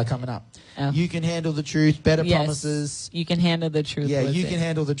is coming up. Oh. You can handle the truth. Better promises. You can handle the truth. Yeah, you can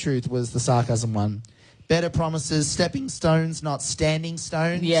handle the truth was the sarcasm one. Better promises. Stepping stones, not standing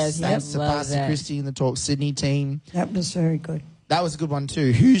stones. Yes, Thanks to love Pastor that. Christy and the Talk Sydney team. That was very good. That was a good one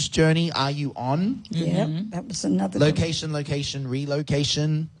too. Whose journey are you on? Yeah, that was another good Location,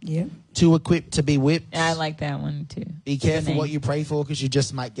 relocation. Yeah. Too equipped to be whipped. I like that one too. Be careful what you pray for because you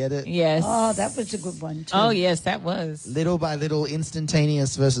just might get it. Yes. Oh, that was a good one too. Oh, yes, that was. Little by little,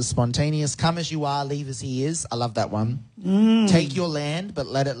 instantaneous versus spontaneous. Come as you are, leave as he is. I love that one. Take your land, but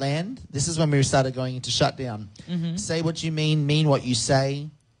let it land. This is when we started going into shutdown. Say what you mean what you say.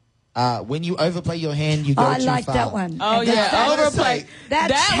 When you overplay your hand, you go I too like far. that one. Oh, And yeah, that's- overplay.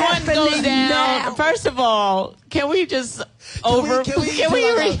 That's That one goes happening down. now. First of all, can we just Can we do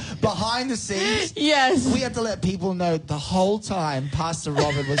re- like a behind the scenes? Yes. We have to let people know the whole time Pastor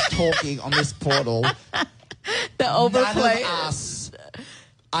Robin was talking on this portal. the overplay. None of us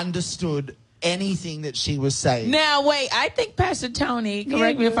understood anything that she was saying. Now wait, I think Pastor Tony,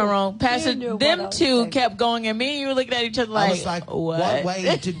 correct me if I'm wrong. Pastor, knew what them I was two saying. kept going, and me and you were looking at each other like, I was like, what? what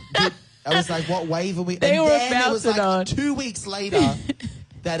wave did I was like, what wave are we? They and were then it was bouncing like on. 2 weeks later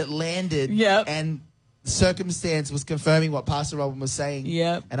that it landed. Yep. And circumstance was confirming what Pastor Robin was saying.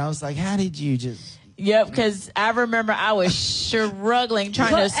 Yep. And I was like, how did you just? Yep, because I remember I was struggling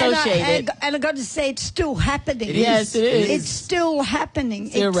trying to associate it. And I got to say, it's still happening. It Yes, is. it is. It's still happening.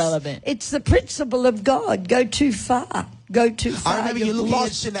 It's irrelevant. It's the principle of God. Go too far. Go too far. I remember you You've looking at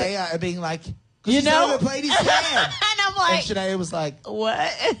lost it. Shania and being like, You know? overplayed his hand. And I'm And like, Shania was like,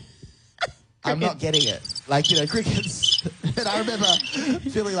 what? I'm not getting it. Like, crickets. And I remember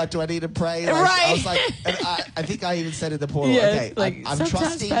feeling like, do I need to pray? Like, Right. I was like, and I think I even said in the portal, Yes, okay, like, I'm sometimes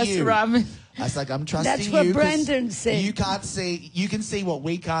trusting Pastor you. Robin- I was like, I'm trusting That's you. what 'cause Brandon said. You can't see. You can see what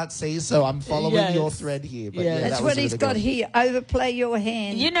we can't see, so I'm following Yes. your thread here. But Yes. yeah, That's that what was he's really got good. here. Overplay your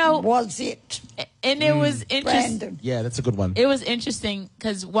hand. You know- was it And it was interesting. Brandon? Yeah, that's a good one. It was interesting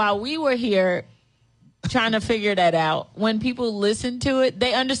because while we were here trying to figure that out, when people listened to it,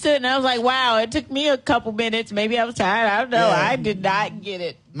 they understood. And I was like, wow, it took me a couple minutes. Maybe I was tired. I don't know. Yeah. I did not get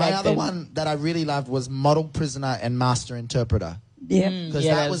it. My back other then. one that I really loved was model prisoner and master interpreter. Yeah. Because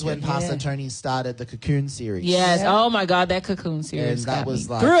Yeah, that that was was when good. Pastor Yeah. Tony started the Cocoon series. Yes. Yeah. Oh my God, that Cocoon And series that got was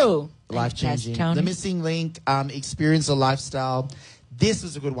me like through. life changing. Pastor Tony. The Missing Link, Experience or Lifestyle. This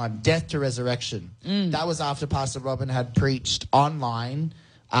was a good one. Death to Resurrection. That was after Pastor Robin had preached online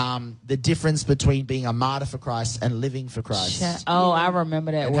the difference between being a martyr for Christ and living for Christ. Oh, I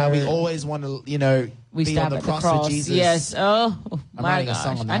remember that And word. how we always want to, we be stop on the at cross, the cross. for Jesus. Yes. Oh my writing a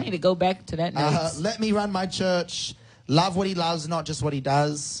song gosh. on I that. need to go back to that notes. Let me run my church. Love what he loves, not just what he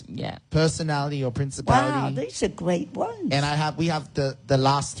does. Yeah. Personality or principality. Wow, these are great ones. And we have the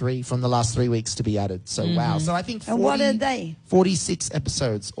last three from the last 3 weeks to be added. So wow. So I think 40, And what are they? 46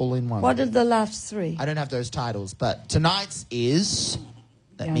 episodes all in one. What are the last three? I don't have those titles, but tonight's is.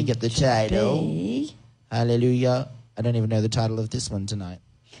 Let me Going get the to title. be- Hallelujah. I don't even know the title of this one tonight.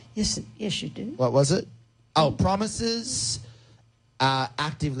 Yes, you do. What was it? Oh, Promises.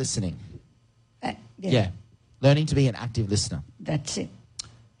 Active listening. Yeah. Learning to be an active listener. That's it.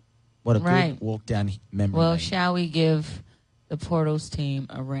 What a Right. good walk down memory Well, lane. shall we give the Portals team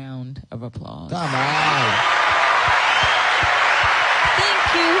a round of applause? Come on.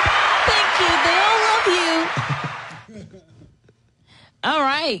 Thank you. Thank you. They all love you. All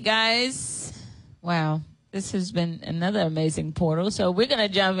right, guys. Wow. This has been another amazing portal. So we're going to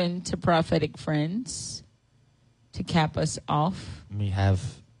jump into Prophetic Friends to cap us off. We have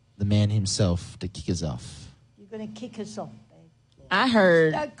the man himself to kick us off. You're going to kick us off, babe. I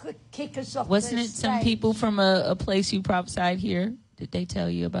heard, Kick us off. wasn't the it some stage. people from a place you prophesied here? Did they tell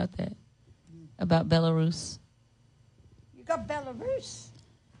you about that? About Belarus? You got Belarus.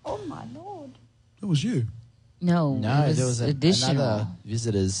 Oh, my Lord. That was you. No, No, it was there was additional. another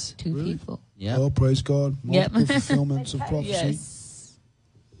visitors. Two people. Yeah. Oh, praise God. Yep. Multiple fulfillments of Okay. prophecy. Yes.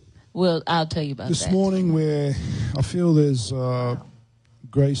 Well, I'll tell you about This that. morning, where I feel there's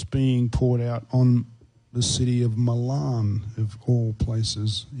grace being poured out on the city of Milan, of all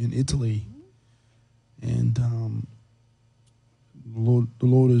places, in Italy. And the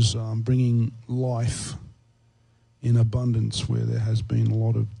Lord is bringing life in abundance where there has been a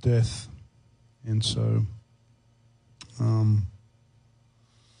lot of death. And so,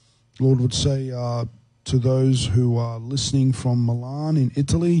 Lord would say to those who are listening from Milan in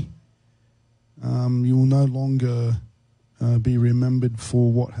Italy, you will no longer be remembered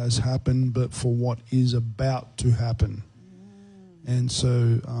for what has happened, but for what is about to happen. And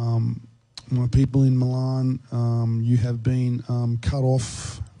so, my people in Milan, you have been cut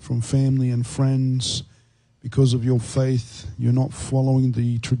off from family and friends because of your faith. You're not following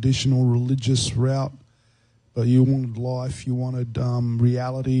the traditional religious route, but you wanted life. You wanted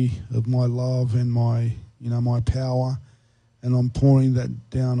reality of my love and my power. and I'm pouring that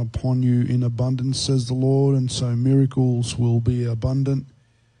down upon you in abundance, says the Lord. And so miracles will be abundant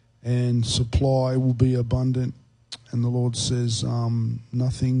and supply will be abundant. And the Lord says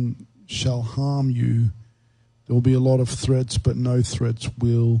nothing shall harm you. There will be a lot of threats, but no threats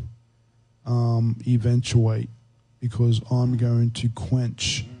will eventuate, because I'm going to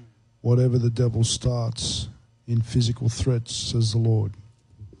quench whatever the devil starts in physical threats, says the Lord.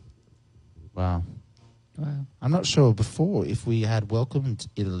 Wow. Wow. I'm not sure before if we had welcomed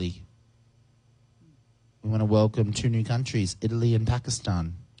Italy. We want to welcome 2 new countries, Italy and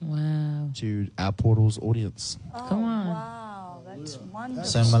Pakistan, Wow. to our Portals audience. Come on. Wow, that's wonderful.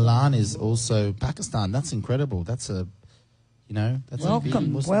 So Milan is also Pakistan. That's incredible. That's a, that's a big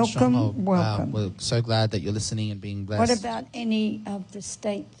Welcome, Muslim welcome, stronghold. welcome. We're so glad that you're listening and being blessed. What about any of the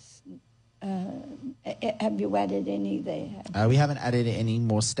states? Have you added any there? We haven't added any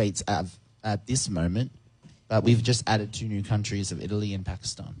more states at this moment, but we've just added 2 new countries of Italy and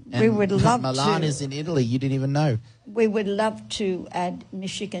Pakistan. And We would love Milan to. is in Italy. You didn't even know. We would love to add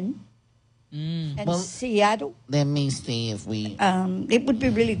Michigan and Well- Seattle. Let me see if we... It would be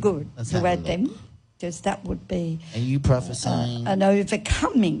really good Let's to have a add look. them, because that would be Are you prophesying? an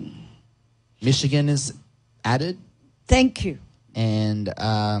overcoming. Michigan is added, Thank you. and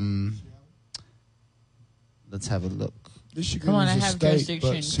let's have a look. Michigan Come on, I is a have state, jurisdiction,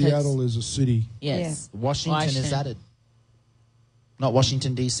 but 'cause- Seattle is a city. Yes. Washington is Washington. added. Not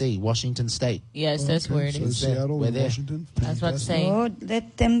Washington, D.C., Washington State. Yes, that's Okay, where it so is. there. Seattle We're and there. Washington. I was about to Fantastic. say. Lord,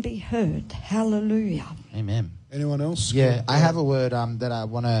 let them be heard. Hallelujah. Amen. Anyone else? Yeah, I have a word that I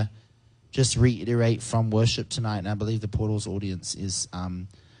want to just reiterate from worship tonight, and I believe the Portals audience is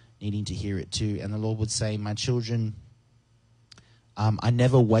needing to hear it too. And the Lord would say, my children, I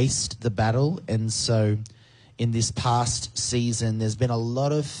never waste the battle. And so in this past season, there's been a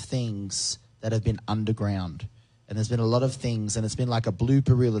lot of things that have been underground. And there's been a lot of things, and it's been like a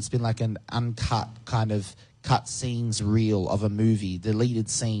blooper reel. It's been like an uncut kind of cut scenes reel of a movie, deleted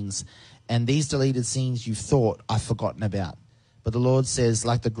scenes. And these deleted scenes you've thought I've forgotten about. But the Lord says,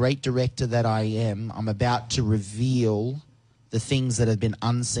 like the great director that I am, I'm about to reveal the things that have been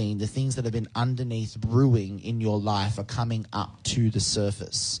unseen, the things that have been underneath brewing in your life are coming up to the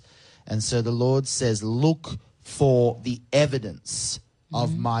surface. And so the Lord says, look for the evidence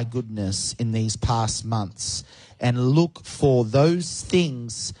of my goodness in these past months, and look for those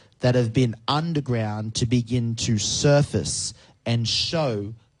things that have been underground to begin to surface and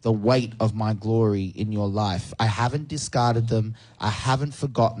show the weight of my glory in your life. I haven't discarded them. I haven't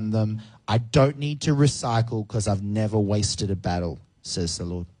forgotten them. I don't need to recycle, because I've never wasted a battle, says the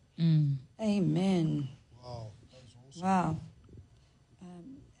Lord. Amen. Wow. Wow.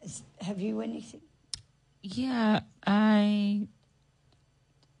 Have you anything? Yeah, I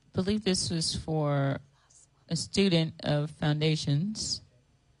believe this was for a student of Foundations.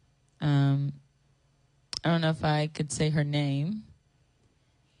 I don't know if I could say her name,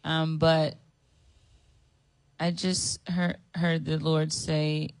 but I just heard the Lord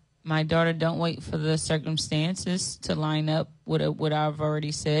say, my daughter, don't wait for the circumstances to line up with what I've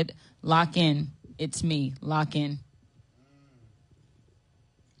already said. Lock in. It's me. Lock in.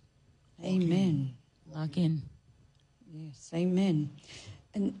 Amen. Lock in. Yes, amen.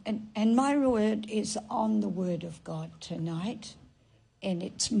 And my word is on the Word of God tonight, and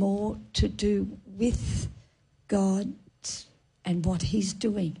it's more to do with God and what He's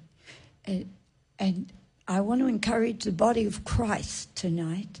doing. And I want to encourage the body of Christ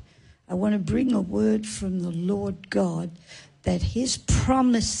tonight. I want to bring a word from the Lord God that His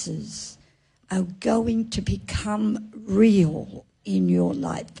promises are going to become real in your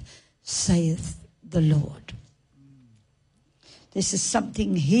life, saith the Lord. This is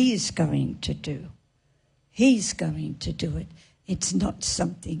something He's going to do. He's going to do it. It's not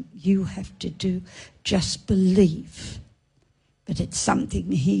something you have to do. Just believe. But it's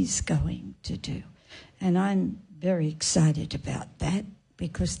something He's going to do. And I'm very excited about that,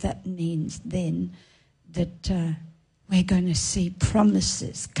 because that means then that we're going to see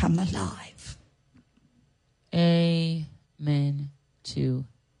promises come alive. Amen to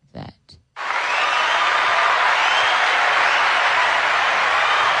that.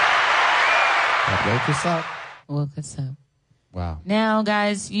 God woke us up. Woke us up. Wow. Now,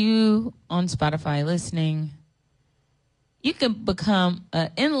 guys, you on Spotify listening, you can become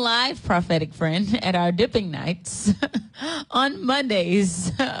an in-live prophetic friend at our dipping nights on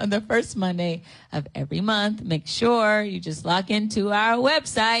Mondays, the first Monday of every month. Make sure you just log into our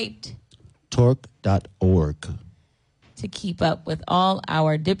website Torque.org. to keep up with all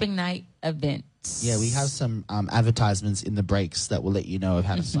our dipping night events. Yeah, we have some advertisements in the breaks that will let you know of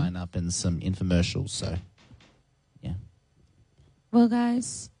how to sign up, and some infomercials. So, yeah. Well,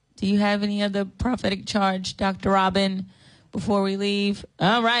 guys, do you have any other prophetic charge, Dr. Robin, before we leave?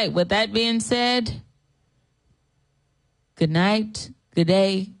 All right. With that being said, good night, good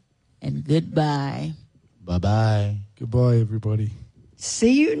day, and goodbye. Bye-bye. Goodbye, everybody.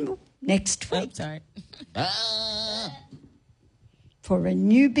 See you next week Sorry. for a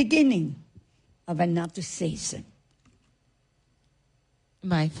new beginning of another season.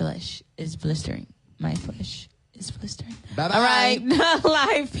 My flesh is blistering. My flesh is blistering. Bye-bye. All right.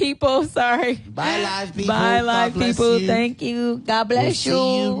 Live people. Sorry. Bye, live people. Bye, God live bless people. you. Thank you. God bless We'll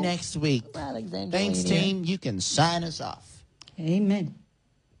see you. you next week. Alexander Thanks, Lanier. team. You can sign us off. Amen.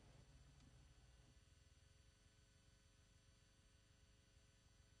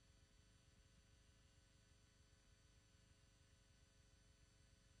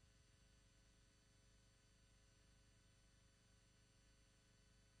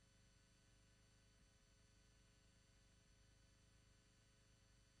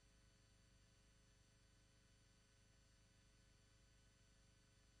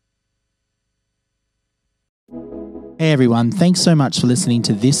 Hey everyone, thanks so much for listening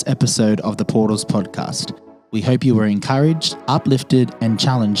to this episode of the Portals Podcast. We hope you were encouraged, uplifted, and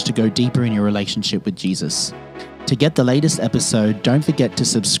challenged to go deeper in your relationship with Jesus. To get the latest episode, don't forget to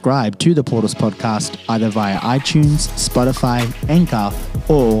subscribe to the Portals Podcast either via iTunes, Spotify, Anchor,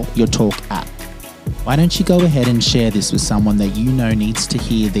 or your Talk app. Why don't you go ahead and share this with someone that you know needs to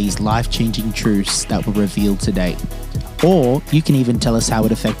hear these life-changing truths that were revealed today? Or you can even tell us how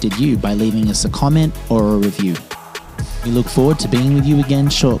it affected you by leaving us a comment or a review. We look forward to being with you again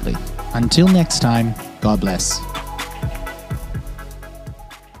shortly. Until next time, God bless.